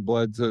the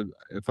Youngbloods,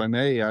 if I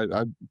may,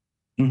 I'm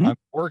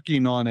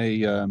working on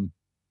a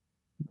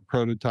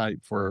prototype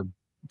for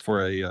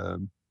a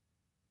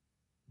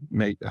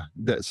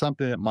that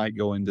something that might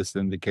go into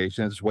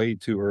syndication. It's way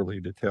too early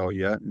to tell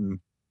yet, and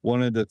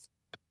one of the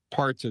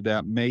parts of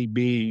that may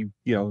be,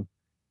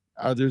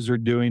 others are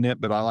doing it,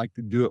 but I like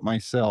to do it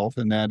myself,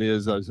 and that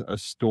is a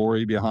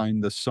story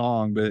behind the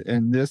song. But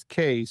in this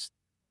case,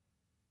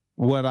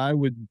 what I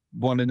would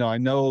want to know, I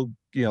know,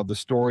 the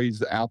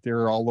stories out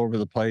there all over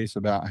the place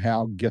about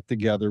how Get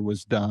Together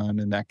was done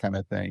and that kind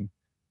of thing.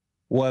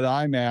 What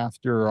I'm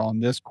after on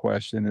this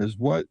question is,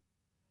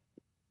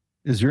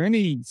 is there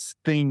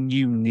anything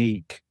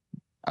unique,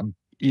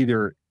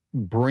 either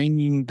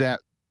bringing that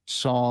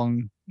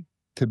song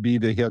to be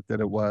the hit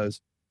that it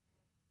was,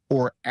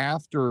 or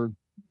after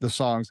the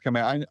songs come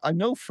out? I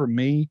know for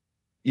me,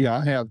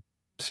 I have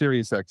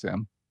Sirius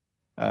XM.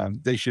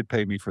 They should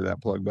pay me for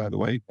that plug, by the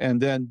way. And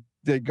then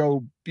they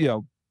go,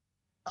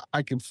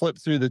 I can flip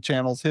through the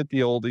channels, hit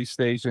the oldie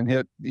station,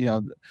 hit,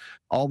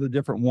 all the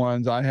different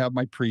ones. I have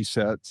my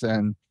presets.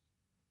 And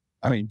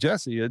I mean,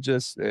 Jesse, a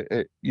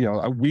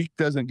week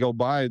doesn't go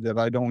by that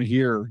I don't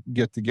hear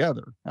Get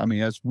Together. I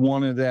mean, it's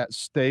one of that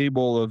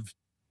stable of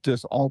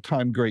just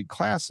all-time great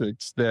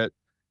classics that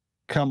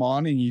come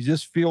on and you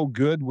just feel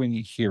good when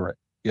you hear it,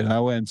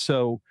 And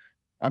so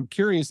I'm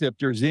curious if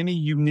there's any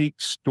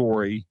unique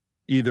story,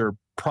 either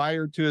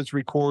prior to its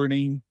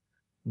recording,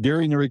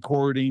 during the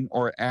recording,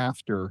 or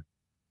after,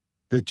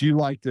 that you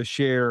like to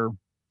share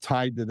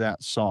tied to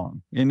that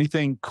song.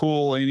 Anything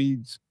cool, any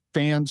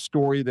fan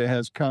story that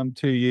has come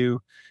to you,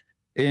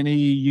 any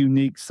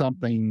unique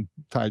something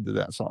tied to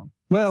that song?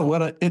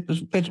 Well,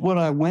 it's what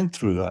I went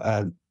through.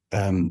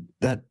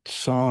 That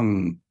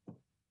song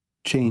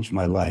changed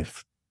my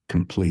life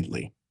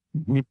completely.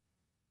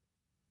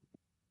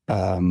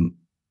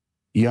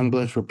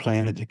 Youngbloods were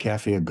playing at the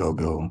Cafe A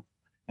Go-Go,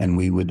 and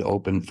we would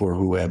open for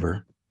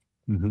whoever.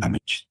 I mean,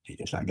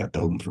 I got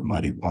to open for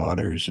Muddy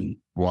Waters, and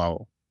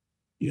wow,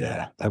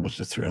 yeah, that was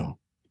a thrill.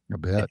 I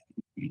bet.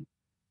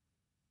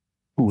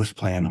 Who was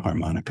playing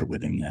harmonica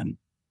with him then?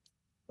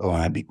 Oh,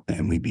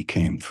 and we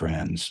became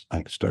friends.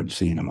 I started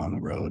seeing him on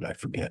the road. I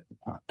forget.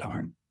 Oh,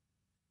 darn.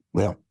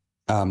 Well,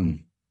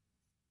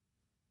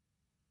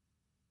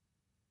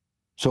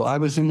 so I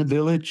was in the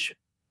Village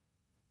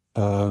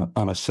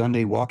on a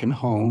Sunday walking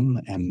home,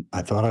 and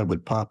I thought I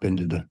would pop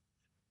into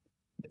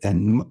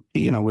and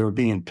we were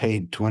being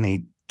paid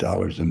 $20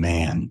 a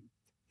man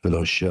for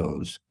those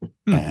shows.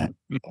 And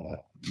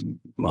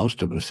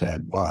most of us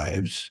had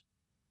wives,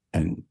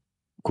 and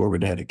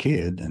Corbett had a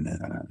kid,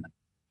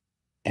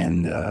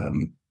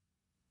 and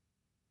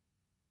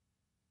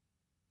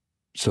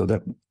so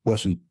that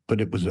wasn't, but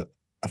it was a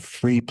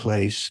free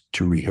place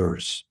to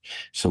rehearse.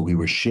 So we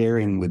were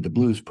sharing with the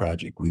Blues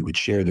Project. We would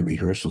share the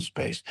rehearsal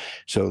space.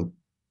 So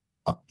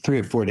 3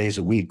 or 4 days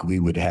a week, we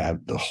would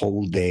have the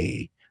whole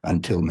day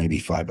until maybe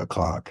 5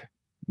 o'clock.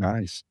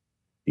 Nice.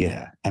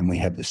 Yeah. And we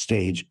had the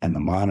stage and the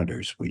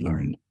monitors. We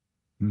learned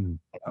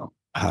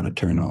how to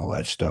turn all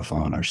that stuff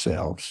on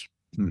ourselves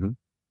when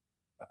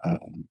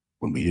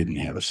we didn't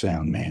have a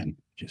sound man.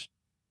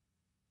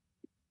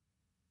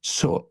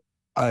 So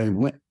I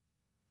went,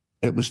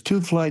 it was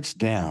 2 flights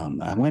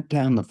down. I went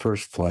down the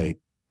first flight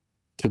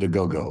to the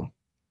Go-Go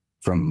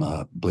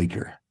from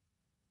Bleecker.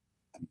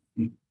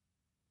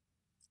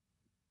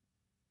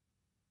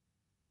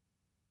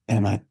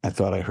 And I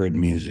thought I heard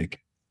music.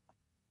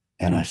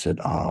 And I said,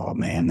 oh,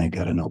 man, they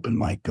got an open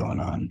mic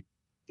going on.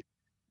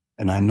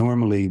 And I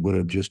normally would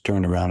have just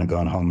turned around and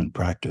gone home and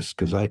practiced,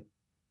 because I'd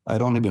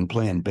only been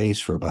playing bass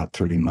for about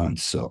 30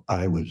 months. So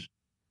I was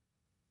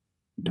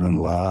doing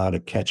a lot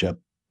of catch-up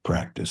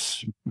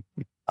practice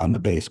on the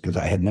bass, because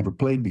I had never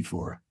played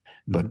before.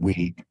 But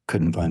we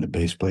couldn't find a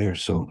bass player.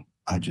 So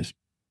I just,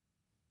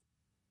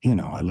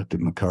 I looked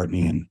at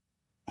McCartney and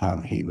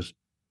how he was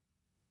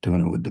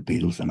doing it with the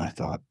Beatles. And I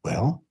thought,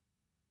 well,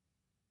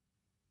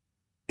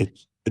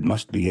 it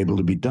must be able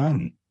to be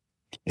done.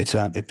 It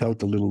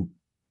felt a little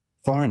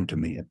foreign to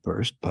me at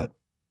first, but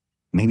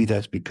maybe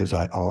that's because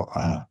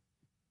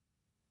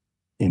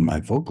in my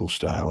vocal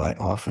style, I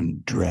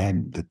often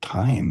dragged the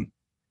time,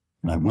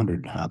 and I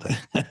wondered how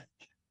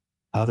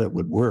that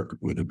would work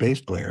with a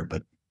bass player,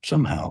 but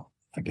somehow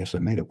I guess I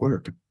made it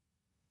work.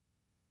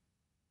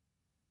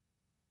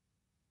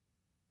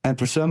 And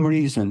for some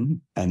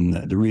reason, and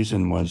the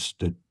reason was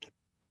that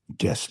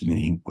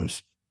Destiny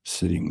was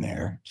sitting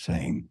there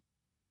saying,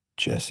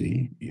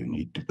 Jesse, you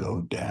need to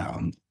go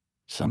down.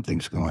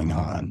 Something's going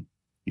on.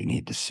 You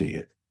need to see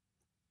it.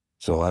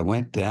 So I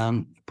went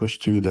down,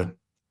 pushed through the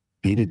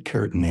beaded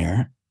curtain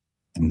there,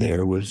 and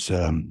there was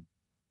boy,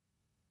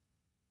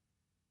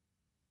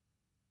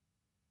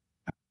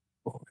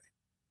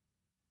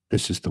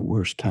 this is the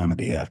worst time of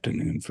the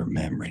afternoon for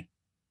memory.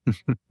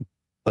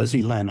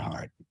 Buzzy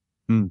Lenhart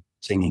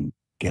singing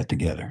Get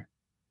Together.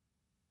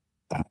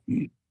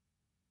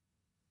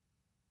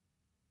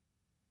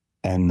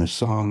 And the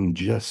song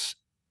just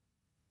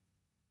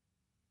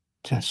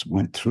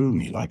went through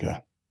me like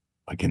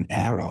an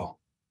arrow.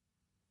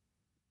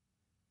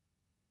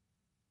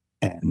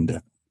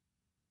 And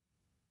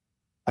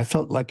I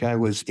felt like I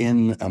was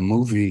in a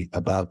movie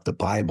about the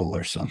Bible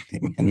or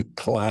something, and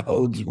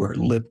clouds were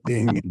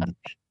lifting and the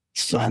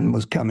sun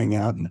was coming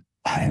out.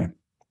 And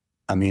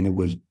I mean, it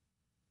was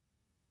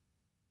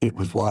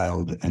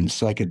wild and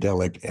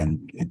psychedelic,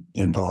 and it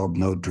involved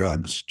no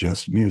drugs,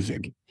 just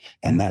music.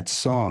 And that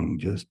song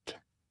just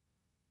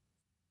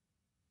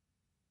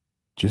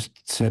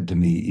said to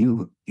me,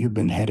 you've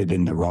been headed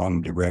in the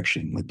wrong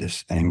direction with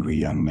this angry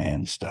young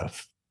man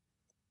stuff.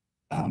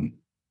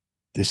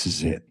 This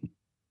is it.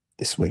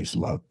 This way's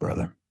love,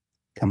 brother.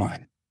 Come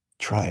on,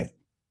 try it.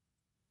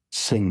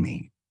 Sing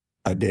me.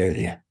 I dare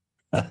you.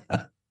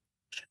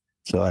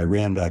 So I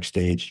ran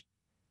backstage,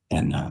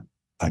 and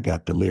I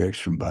got the lyrics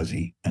from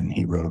Buzzy, and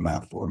he wrote them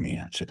out for me.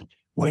 I said,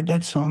 "Where'd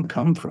that song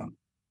come from?"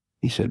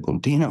 He said, "Well,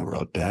 Dino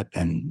wrote that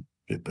and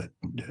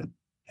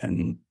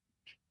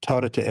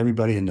taught it to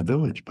everybody in the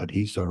village, but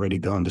he's already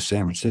gone to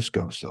San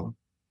Francisco." So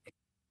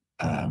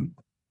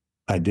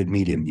I did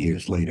meet him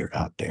years later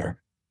out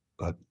there,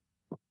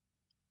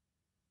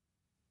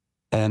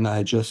 and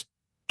I just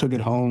took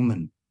it home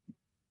and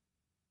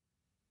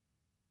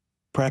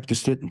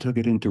practiced it and took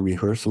it into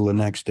rehearsal the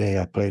next day.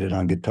 I played it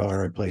on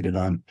guitar, I played it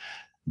on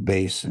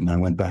bass, and I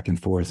went back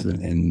and forth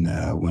and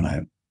when I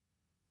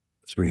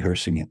was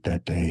rehearsing it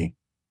that day,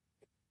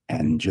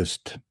 and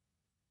just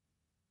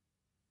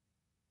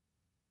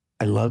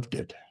I loved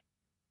it.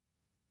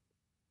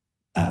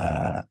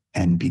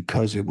 And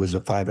because it was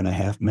a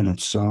 5.5-minute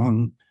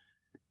song,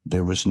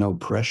 there was no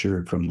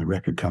pressure from the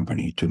record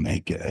company to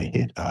make a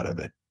hit out of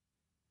it.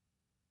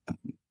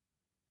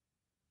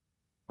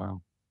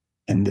 Wow.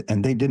 And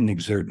they didn't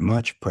exert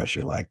much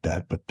pressure like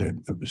that, but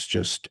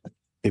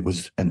it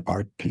was an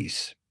art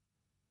piece.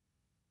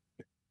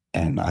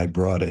 And I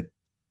brought it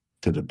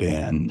to the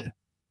band,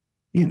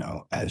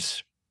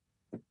 as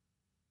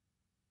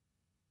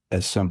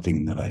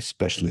something that I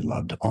especially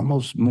loved,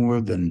 almost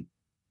more than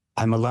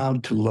I'm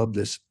allowed to love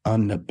this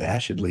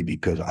unabashedly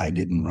because I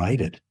didn't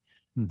write it.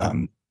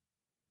 Mm-hmm.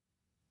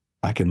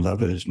 I can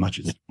love it as much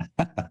as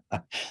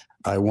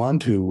I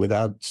want to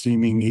without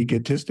seeming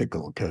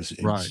egotistical, because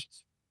it's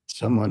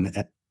someone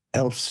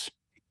else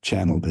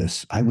channeled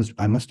this. I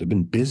must have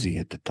been busy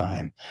at the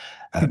time.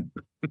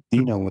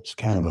 Dino was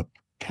kind of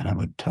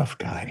a tough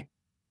guy,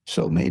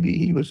 so maybe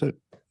he was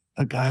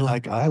a guy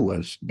like I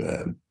was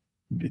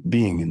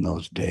being in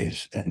those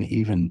days, and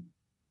even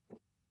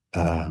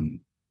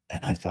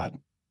and I thought,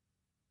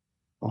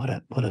 what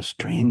a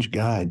strange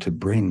guy to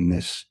bring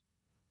this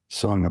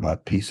song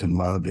about peace and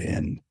love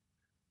in.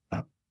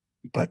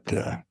 But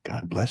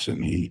God bless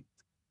him,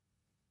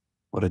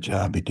 what a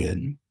job he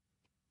did.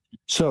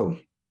 So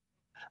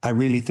I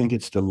really think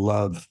it's the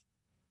love.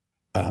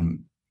 I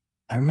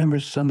remember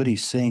somebody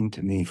saying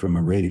to me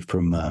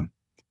from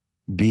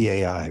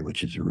BAI,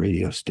 which is a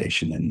radio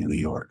station in New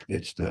York.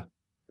 It's the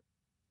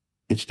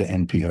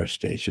NPR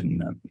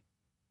station.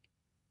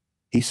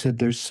 He said,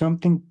 "There's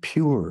something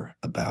pure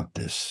about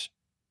this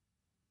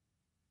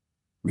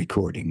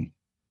recording."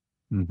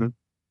 Mm-hmm.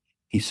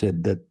 He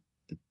said that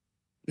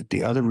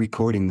the other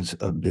recordings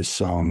of this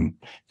song,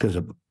 because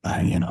of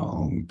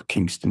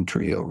Kingston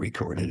Trio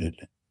recorded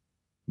it,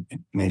 it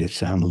made it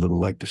sound a little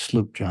like the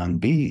Sloop John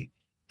B.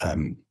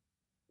 And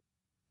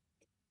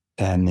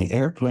the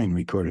Airplane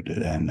recorded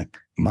it, and the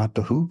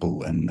Mata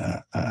Hoople, and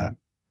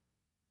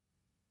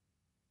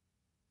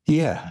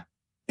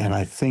and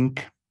I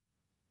think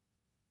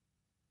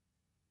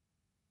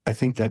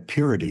that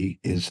purity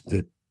is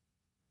that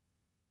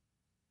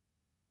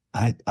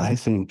I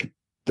think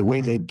the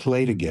way they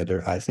play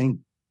together, I think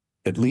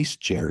at least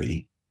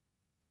Jerry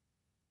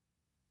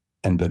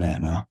and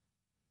Banana,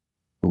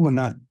 who were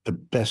not the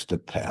best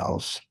of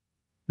pals,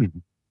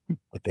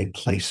 but they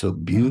play so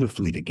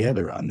beautifully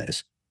together on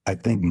this. I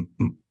think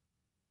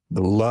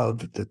the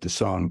love that the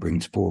song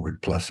brings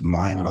forward, plus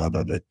my love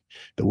of it,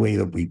 the way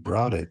that we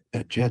brought it,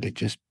 Jed, it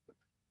just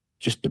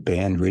the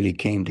band really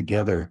came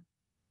together.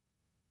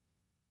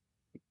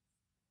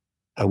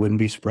 I wouldn't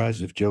be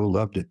surprised if Joe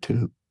loved it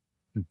too.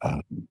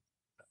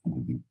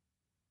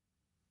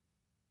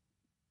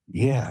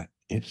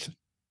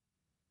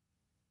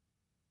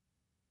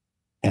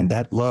 And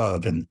that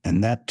love and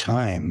that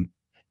time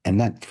and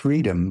that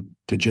freedom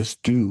to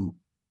just do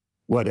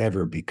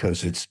whatever,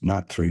 because it's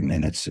not 3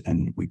 minutes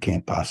and we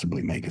can't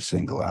possibly make a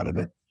single out of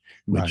it,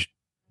 which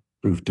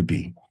proved to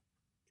be.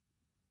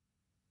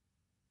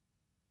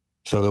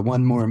 So the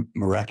one more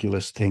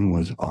miraculous thing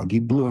was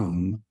Augie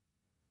Bloom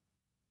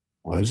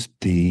was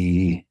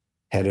the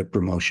head of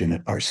promotion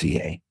at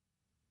RCA.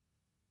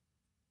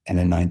 And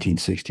in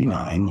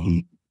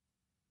 1969,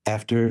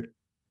 after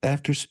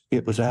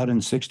it was out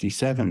in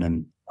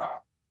 67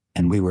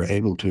 and we were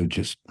able to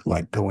just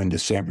like go into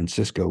San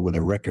Francisco with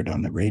a record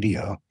on the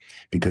radio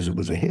because it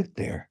was a hit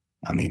there.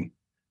 I mean,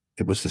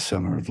 it was the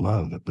Summer of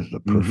Love. It was the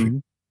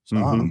perfect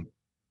song.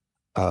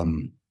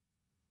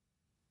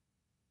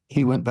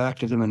 He went back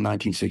to them in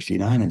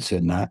 1969 and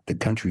said, the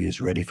country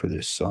is ready for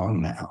this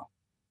song now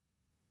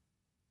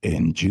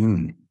in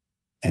June.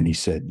 And he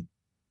said,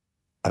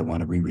 I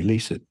want to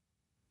re-release it.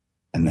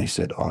 And they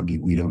said,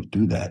 Augie, we don't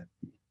do that.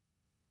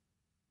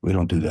 We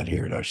don't do that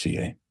here at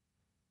RCA.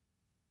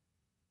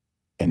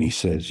 And he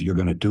says, you're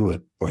going to do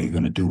it or you're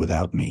going to do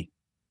without me.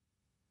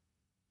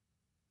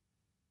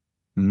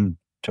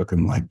 Took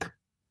him like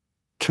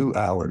 2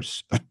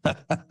 hours.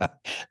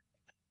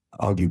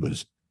 Augie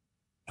was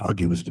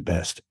the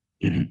best.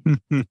 They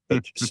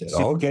just said,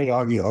 okay,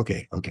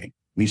 Augie, okay.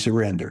 We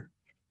surrender.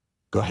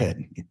 Go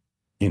ahead.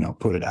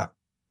 Put it out.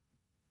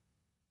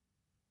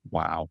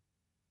 Wow.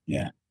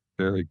 Yeah.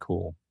 Very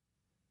cool.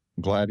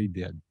 Glad he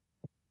did.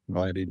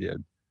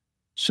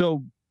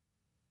 So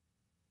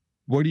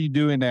what are you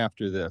doing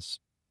after this?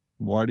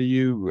 What are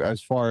you,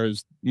 as far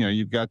as,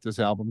 you've got this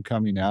album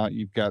coming out,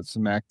 you've got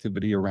some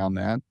activity around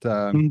that.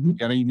 Got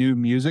any new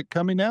music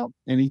coming out?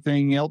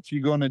 Anything else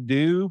you're going to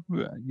do?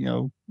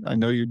 I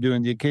know you're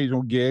doing the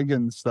occasional gig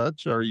and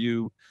such. Are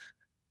you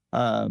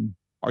going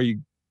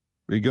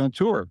to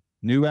tour?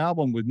 New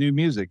album with new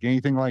music?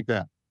 Anything like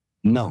that?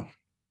 No,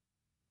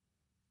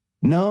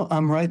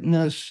 I'm writing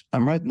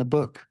the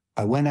book.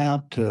 I went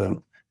out,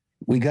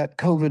 we got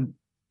COVID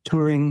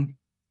touring,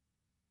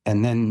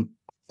 and then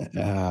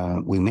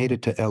we made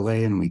it to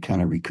LA and we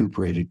kind of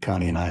recuperated,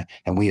 Connie and I,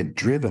 and we had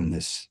driven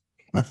this.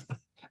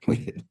 We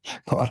had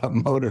bought a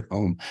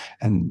motorhome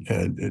and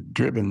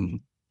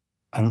driven.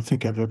 I don't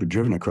think I've ever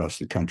driven across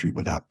the country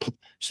without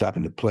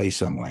stopping to play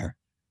somewhere.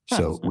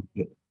 So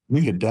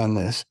we had done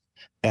this.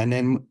 And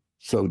then,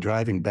 so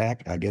driving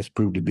back, I guess,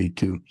 proved to be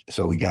too.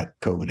 So we got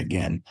COVID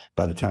again.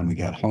 By the time we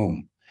got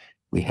home,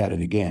 we had it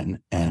again.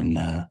 And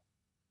that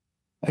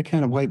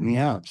kind of wiped me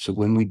out. So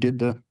when we did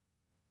the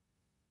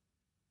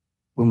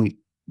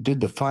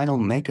final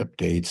makeup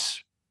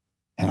dates,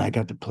 and I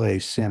got to play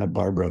Santa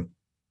Barbara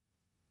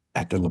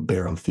at the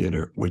Libero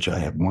Theater, which I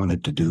have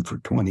wanted to do for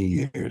 20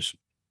 years.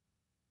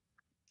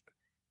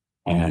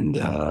 And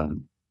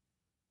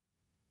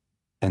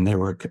there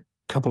were a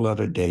couple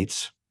other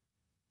dates.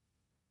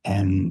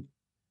 And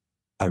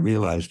I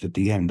realized at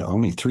the end,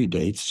 only 3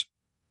 dates.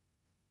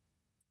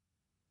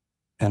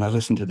 And I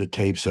listened to the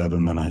tapes of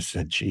them and I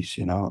said, geez,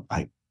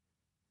 I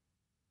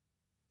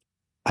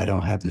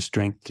don't have the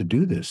strength to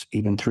do this,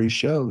 even 3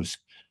 shows.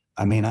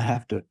 I mean, I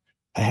have to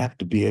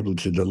be able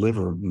to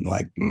deliver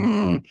like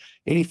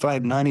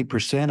 85,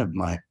 90% of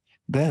my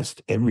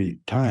best every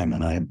time.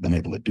 And I have been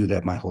able to do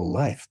that my whole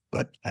life.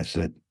 But I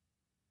said,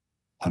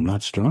 I'm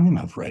not strong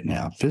enough right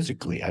now.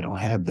 Physically, I don't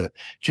have the,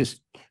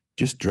 just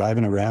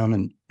driving around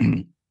and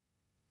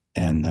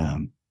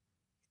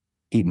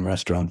eating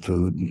restaurant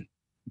food and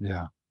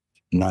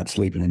not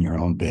sleeping in your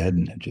own bed.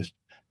 And it just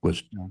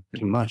was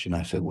too much. And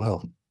I said,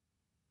 well,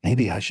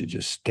 maybe I should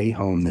just stay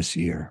home this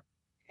year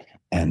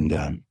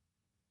and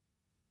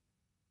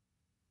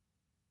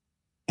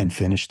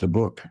finish the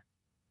book.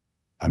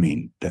 I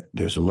mean,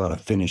 there's a lot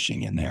of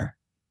finishing in there.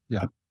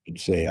 Yeah. I'd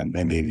say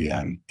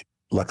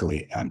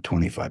luckily I'm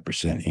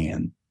 25%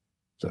 in.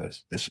 So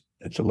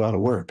it's a lot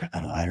of work.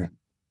 And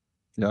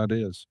it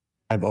is.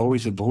 I've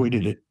always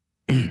avoided it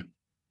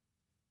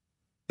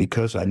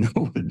because I know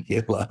it would be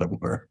a lot of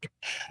work.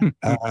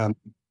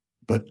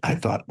 But I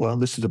thought, well,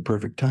 this is a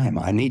perfect time.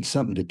 I need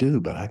something to do,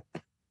 but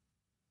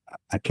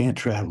I can't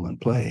travel and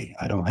play.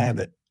 I don't have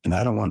it. And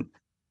I don't want,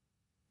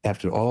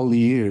 after all the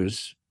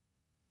years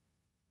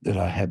that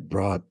I have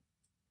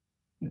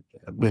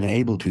been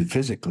able to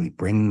physically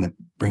bring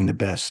the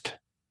best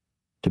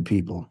to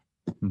people.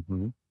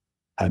 Mm-hmm.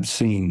 I've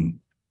seen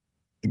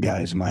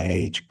guys my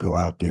age go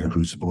out there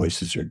whose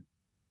voices are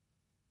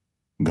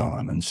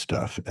gone and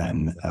stuff,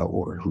 and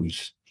or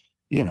whose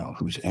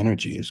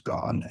energy is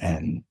gone,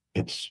 and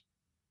it's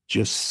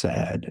just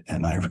sad.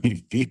 And I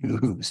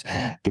refuse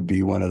to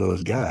be one of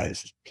those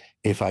guys.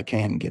 If I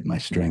can get my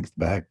strength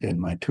back, then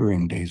my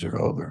touring days are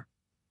over.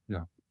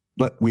 Yeah.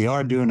 But we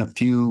are doing a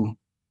few.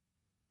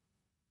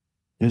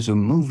 There's a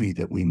movie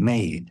that we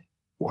made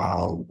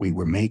while we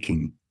were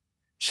making.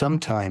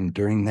 Sometime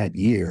during that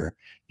year,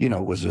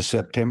 it was a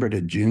September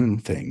to June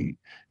thing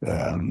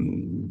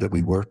that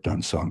we worked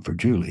on Song for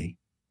Julie,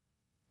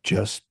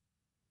 just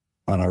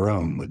on our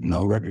own, with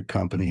no record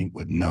company,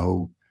 with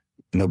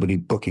nobody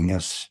booking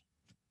us.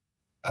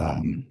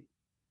 I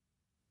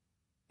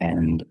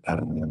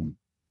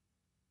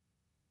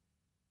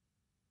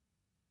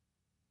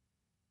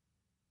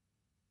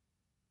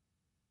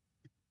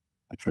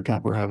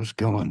forgot where I was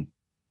going.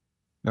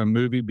 A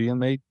movie being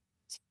made?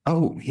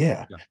 Oh,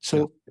 yeah.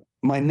 So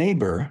my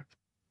neighbor,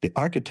 the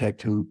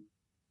architect who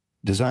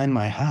designed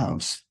my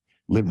house,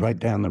 lived right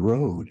down the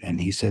road. And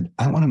he said,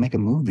 I want to make a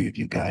movie of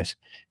you guys,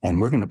 and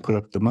we're going to put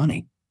up the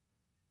money.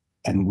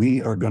 And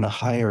we are going to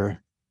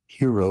hire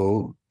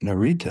Hiro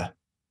Narita,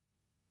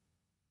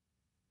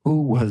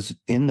 who was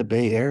in the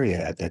Bay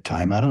Area at that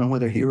time. I don't know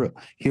whether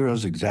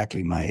Hiro's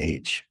exactly my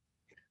age.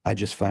 I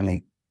just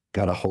finally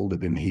got a hold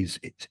of him. He's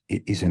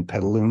in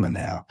Petaluma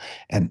now.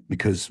 And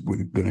because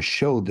we're going to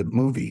show the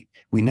movie,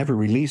 we never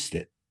released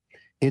it.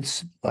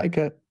 It's like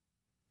a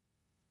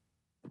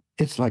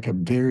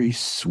very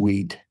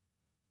sweet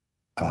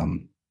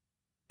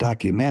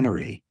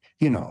documentary.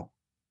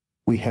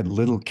 We had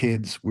little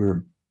kids.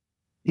 We're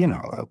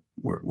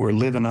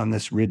living on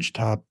this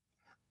ridgetop.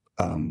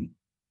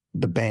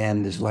 The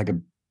band is like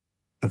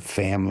a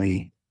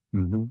family.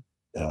 Mm-hmm.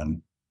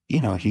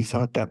 He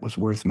thought that was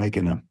worth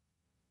making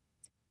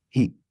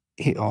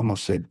he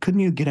almost said,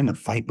 couldn't you get in a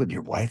fight with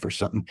your wife or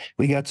something?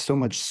 We got so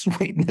much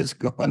sweetness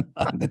going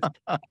on.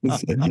 He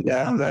said,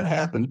 yeah, that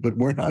happens, but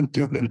we're not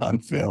doing it on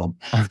film.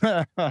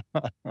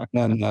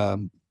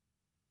 And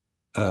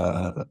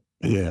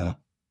yeah.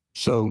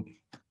 So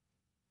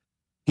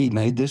he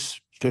made this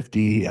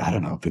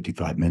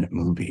 55-minute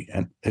movie.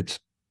 And it's,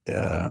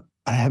 I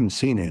haven't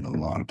seen it in a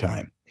long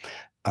time.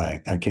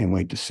 I can't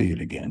wait to see it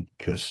again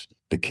because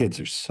the kids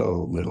are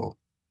so little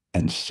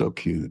and so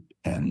cute.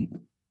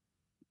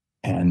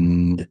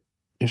 And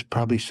there's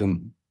probably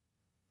some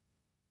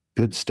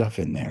good stuff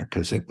in there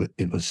because it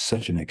was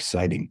such an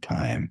exciting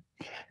time.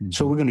 Mm-hmm.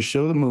 So we're going to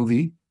show the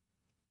movie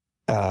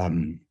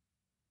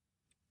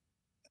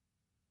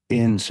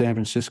in San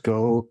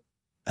Francisco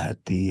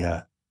at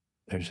the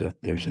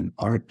there's an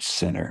art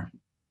center.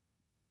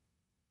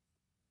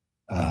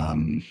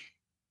 And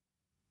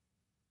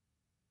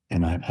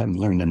I haven't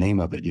learned the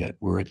name of it yet.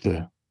 We're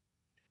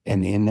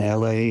in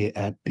LA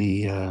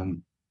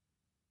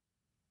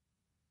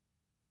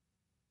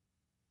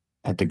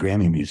at the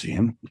Grammy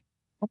Museum.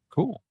 Oh,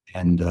 cool.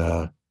 And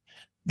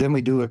then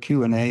we do a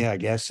Q&A, I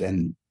guess,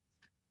 and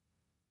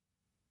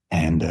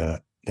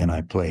then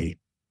I play,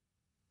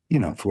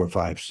 4 or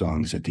 5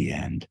 songs at the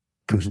end,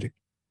 acoustic.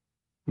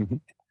 Mm-hmm.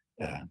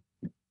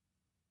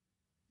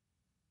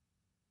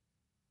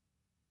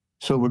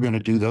 So we're going to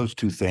do those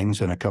 2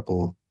 things and a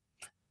couple,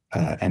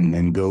 and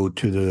then go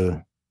to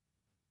the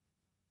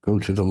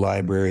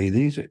library.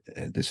 This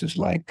is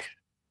like,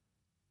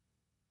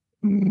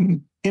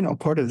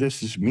 part of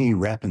this is me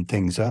wrapping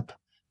things up.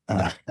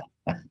 I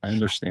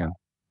understand.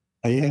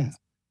 Yeah.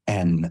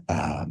 And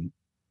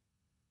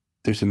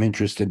there's some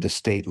interest in the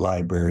state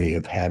library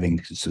of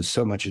having,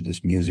 so much of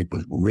this music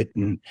was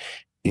written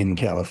in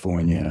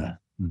California,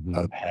 mm-hmm.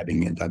 of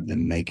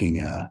them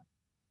making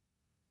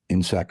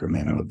in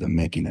Sacramento, of them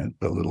making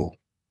a little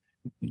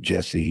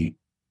Jesse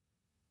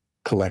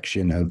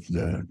collection of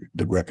the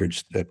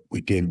records that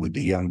we did with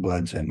the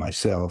Youngbloods and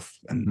myself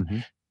and mm-hmm.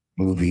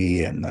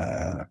 movie and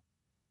I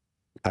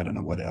don't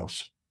know what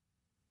else.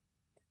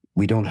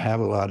 We don't have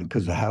a lot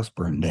because the house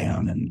burned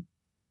down in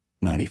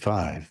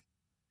 95.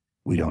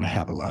 We don't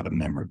have a lot of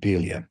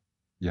memorabilia.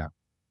 Yeah.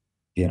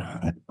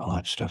 All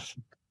that stuff.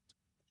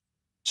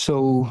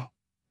 So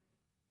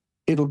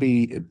it'll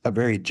be a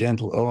very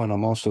gentle, and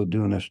I'm also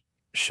doing a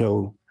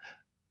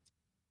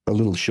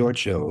little short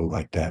show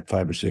like that,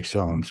 5 or 6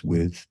 songs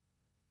with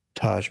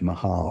Taj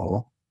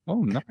Mahal.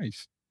 Oh,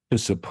 nice. To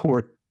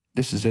support,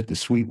 this is at the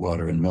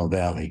Sweetwater in Mill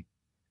Valley.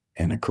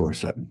 And of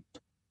course,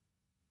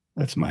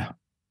 that's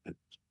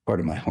part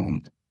of my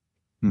home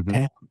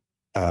town.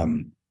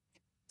 Mm-hmm.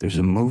 There's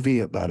a movie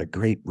about a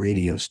great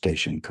radio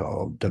station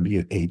called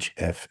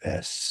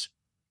WHFS.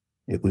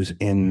 It was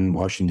in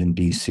Washington,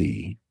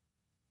 D.C.,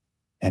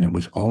 and it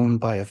was owned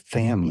by a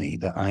family,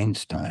 the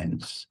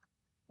Einsteins.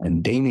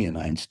 And Damien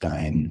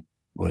Einstein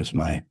was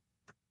my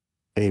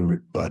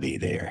favorite buddy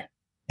there.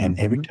 And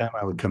every time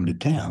I would come to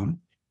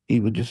town, he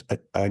would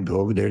I'd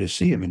go over there to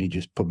see him, and he'd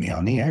just put me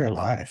on the air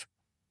live.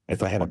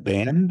 If I had a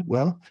band,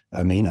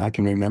 I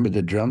can remember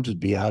the drums would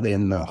be out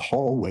in the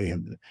hallway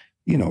of the,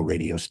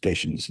 radio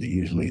stations.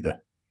 Usually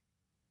the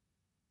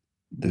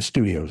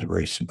studios are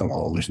very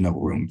small. There's no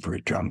room for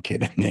a drum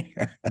kit in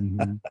there.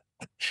 Mm-hmm.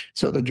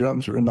 So the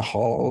drums were in the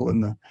hall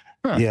and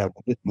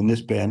when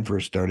this band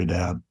first started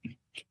out,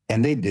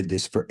 and they did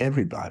this for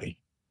everybody.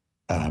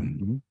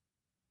 Mm-hmm.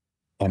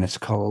 And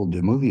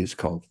the movie is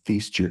called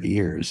Feast Your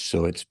Ears.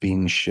 So it's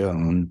being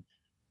shown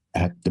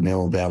at the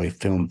Mill Valley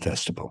Film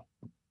Festival.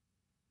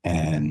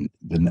 And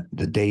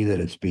the day that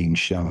it's being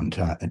shown,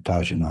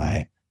 Taj and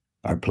I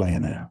are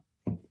playing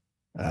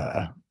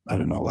I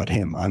don't know what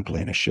hymn. I'm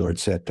playing a short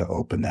set to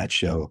open that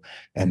show.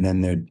 And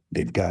then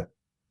they've got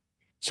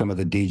some of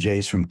the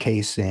DJs from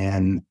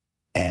KSAN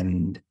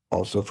and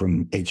also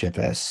from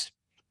HFS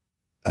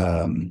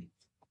to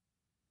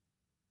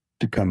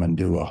come and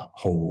do a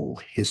whole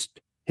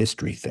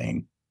history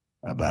thing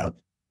about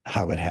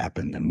how it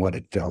happened and what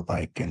it felt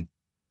like. And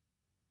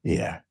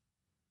yeah.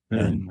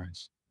 Very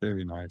nice.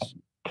 Very nice.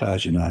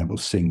 Taj and I will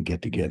sing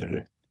Get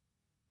Together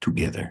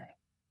together.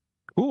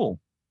 Cool.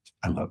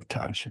 I love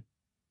Taj.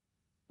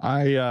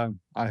 I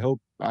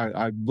hope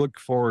I look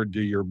forward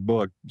to your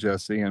book,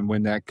 Jesse, and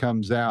when that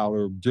comes out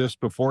or just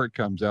before it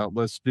comes out,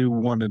 let's do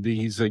one of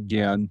these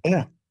again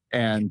Yeah.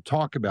 and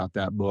talk about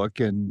that book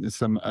and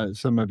some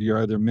of your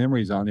other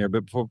memories on there.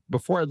 But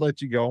before I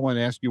let you go, I want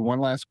to ask you one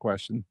last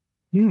question,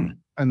 and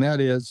that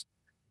is,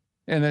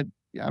 and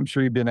I'm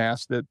sure you've been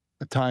asked it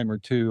a time or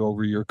two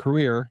over your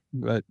career,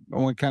 but I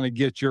want to kind of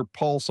get your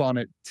pulse on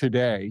it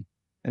today.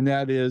 And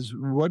that is,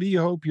 what do you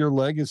hope your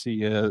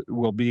legacy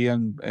will be,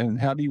 and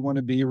how do you want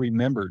to be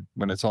remembered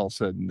when it's all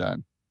said and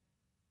done?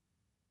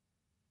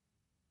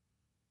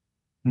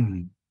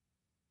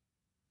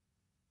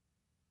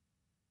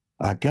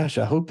 Gosh,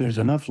 I hope there's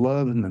enough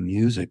love in the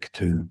music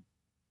to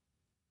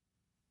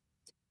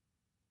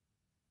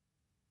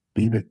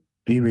be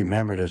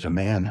remembered as a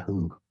man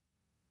who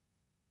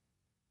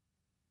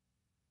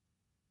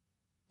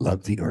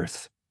loved the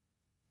earth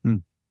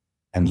and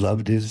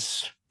loved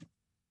his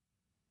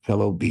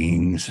fellow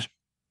beings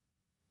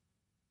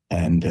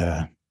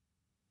and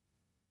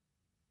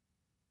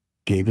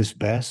gave his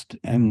best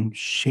and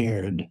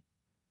shared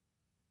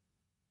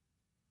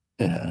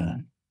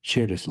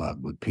his love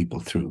with people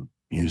through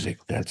music.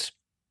 That's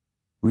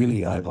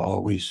really, I've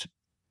always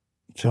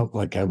felt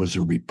like I was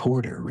a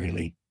reporter,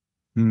 really.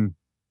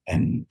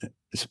 And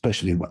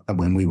especially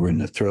when we were in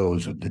the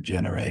throes of the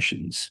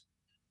generations.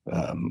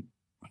 I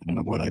don't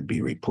know what I'd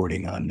be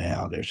reporting on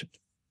now.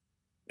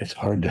 It's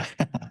hard to.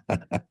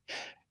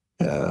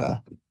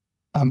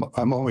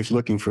 I'm always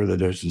looking for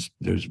there's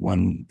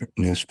one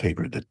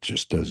newspaper that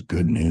just does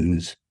good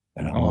news,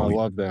 and I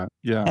love that.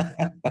 Yeah,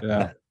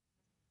 yeah.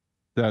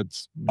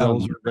 Those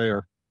are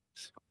rare.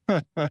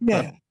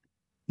 Yeah,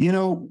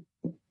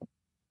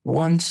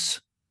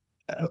 once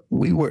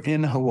we were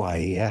in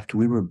Hawaii after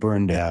we were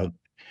burned out.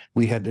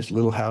 We had this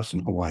little house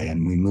in Hawaii,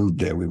 and we moved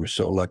there. We were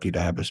so lucky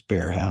to have a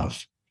spare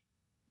house.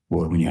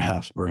 Boy, when your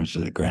house burns to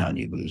the ground,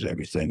 you lose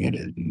everything. It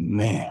is,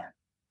 man,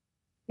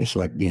 it's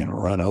like being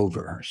run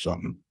over or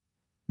something.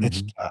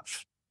 It's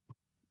tough.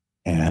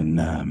 And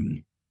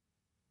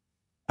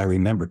I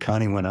remember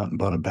Connie went out and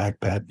bought a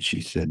backpack. And she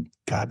said,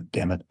 "God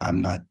damn it,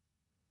 I'm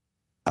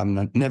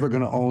never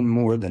going to own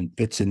more than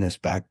fits in this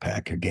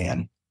backpack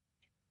again,"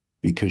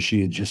 because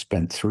she had just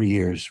spent 3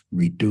 years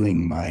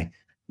redoing my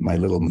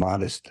little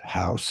modest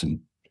house and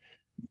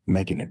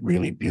making it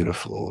really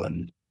beautiful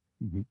and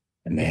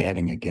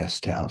adding a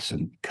guest house,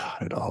 and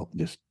God,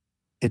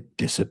 it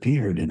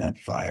disappeared in that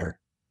fire,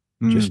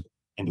 just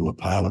into a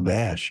pile of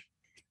ash.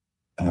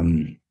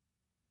 And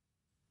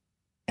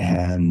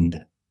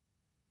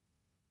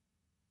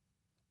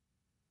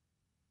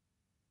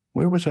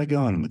where was I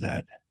going with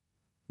that?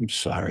 I'm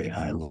sorry,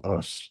 I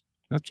lost.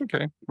 That's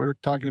okay. We're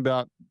talking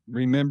about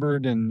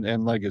remembered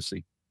and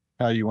legacy,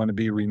 how you want to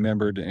be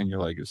remembered in your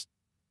legacy.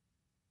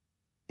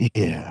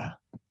 Yeah.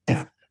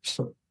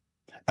 So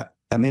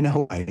I'm in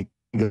Hawaii.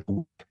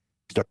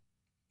 Start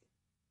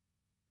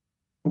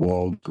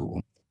walled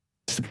school.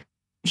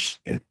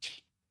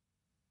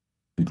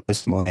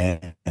 This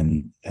man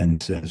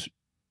and says,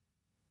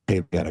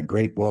 "Hey, we've got a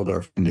great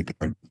Waldorf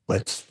kindergarten.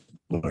 Let's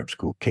Waldorf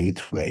school, K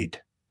through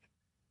 8."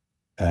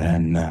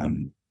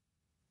 And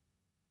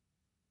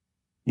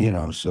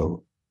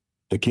so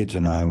the kids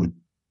and I would,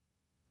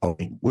 "Oh,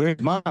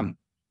 where's Mom?"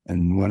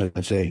 And one of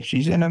them say,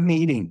 "She's in a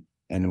meeting."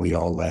 And we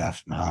all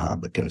laughed,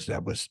 because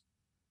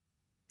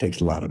takes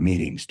a lot of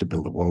meetings to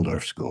build a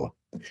Waldorf school.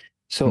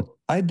 So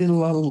I did a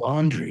lot of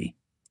laundry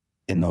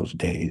in those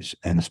days.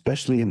 And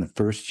especially in the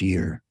first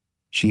year,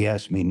 she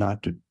asked me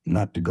not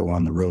to go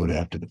on the road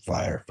after the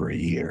fire for a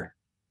year,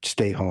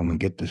 stay home and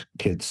get the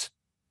kids,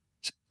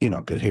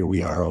 because here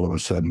we are, all of a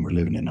sudden we're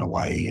living in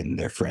Hawaii and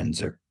their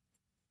friends are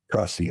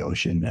across the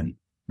ocean and,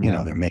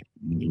 they're making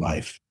new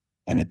life.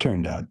 And it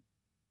turned out to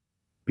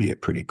be a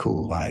pretty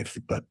cool life.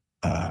 But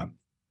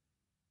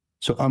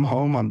so I'm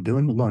home, I'm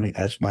doing the laundry.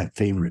 That's my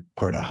favorite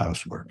part of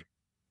housework.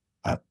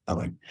 I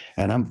like,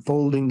 and I'm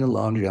folding the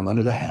laundry. I'm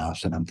under the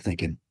house and I'm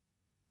thinking,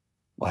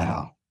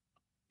 wow,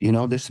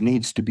 this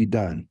needs to be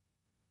done.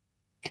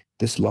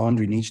 This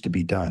laundry needs to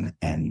be done,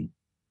 and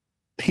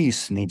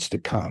peace needs to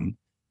come.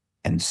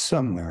 And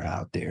somewhere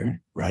out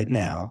there right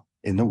now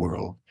in the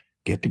world,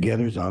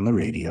 get-togethers on the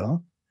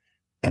radio,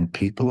 and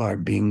people are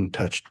being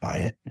touched by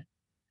it,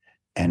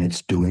 and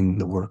it's doing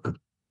the work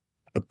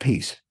of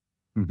peace.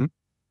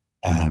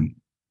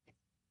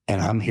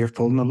 And I'm here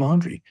folding the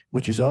laundry,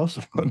 which is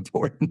also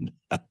important.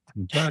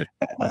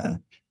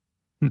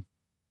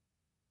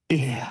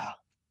 Yeah.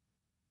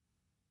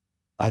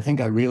 I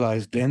think I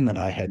realized then that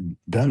I had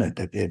done it,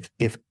 that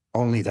if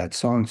only that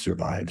song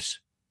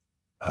survives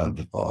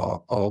of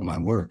all my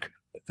work,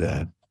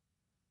 that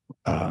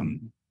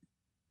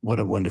what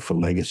a wonderful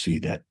legacy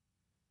that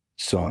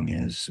song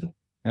is.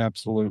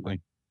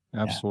 Absolutely.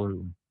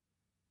 Well,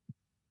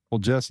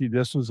 Jesse,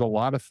 this was a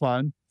lot of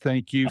fun.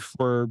 Thank you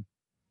for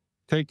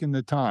taking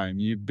the time.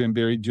 You've been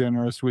very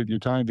generous with your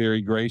time,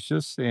 very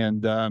gracious,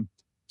 and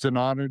it's an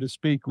honor to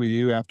speak with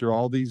you after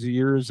all these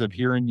years of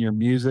hearing your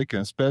music,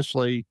 and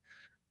especially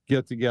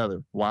Get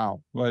Together.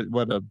 Wow,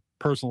 what a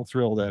personal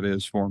thrill that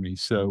is for me.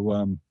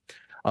 So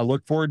I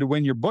look forward to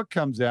when your book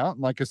comes out.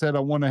 And like I said, I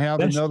want to have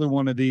another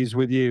one of these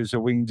with you so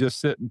we can just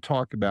sit and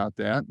talk about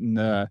that.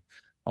 And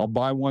I'll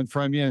buy one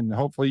from you, and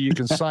hopefully you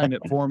can sign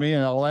it for me,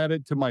 and I'll add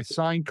it to my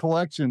signed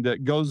collection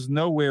that goes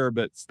nowhere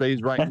but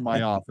stays right in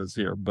my office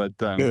here. But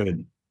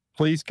good.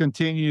 Please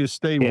continue to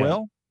stay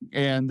well,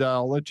 and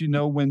I'll let you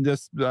know when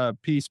this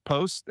piece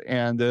posts,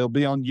 and it'll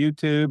be on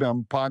YouTube,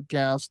 on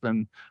podcast,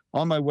 and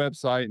on my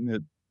website,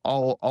 and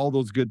all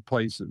those good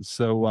places.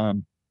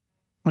 So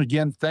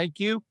again, thank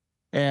you,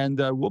 and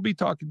we'll be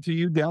talking to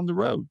you down the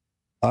road.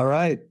 All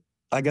right.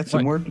 I got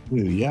some work to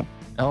do. Yep.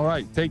 All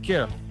right. Take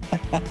care.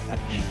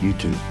 You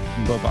too.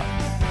 Bye-bye.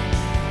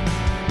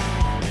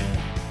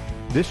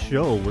 This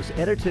show was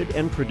edited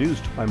and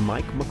produced by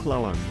Mike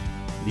McClellan.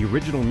 The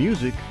original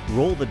music,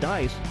 Roll the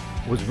Dice,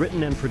 was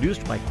written and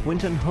produced by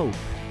Quentin Hope.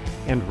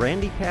 And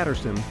Randy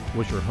Patterson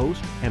was your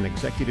host and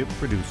executive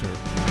producer.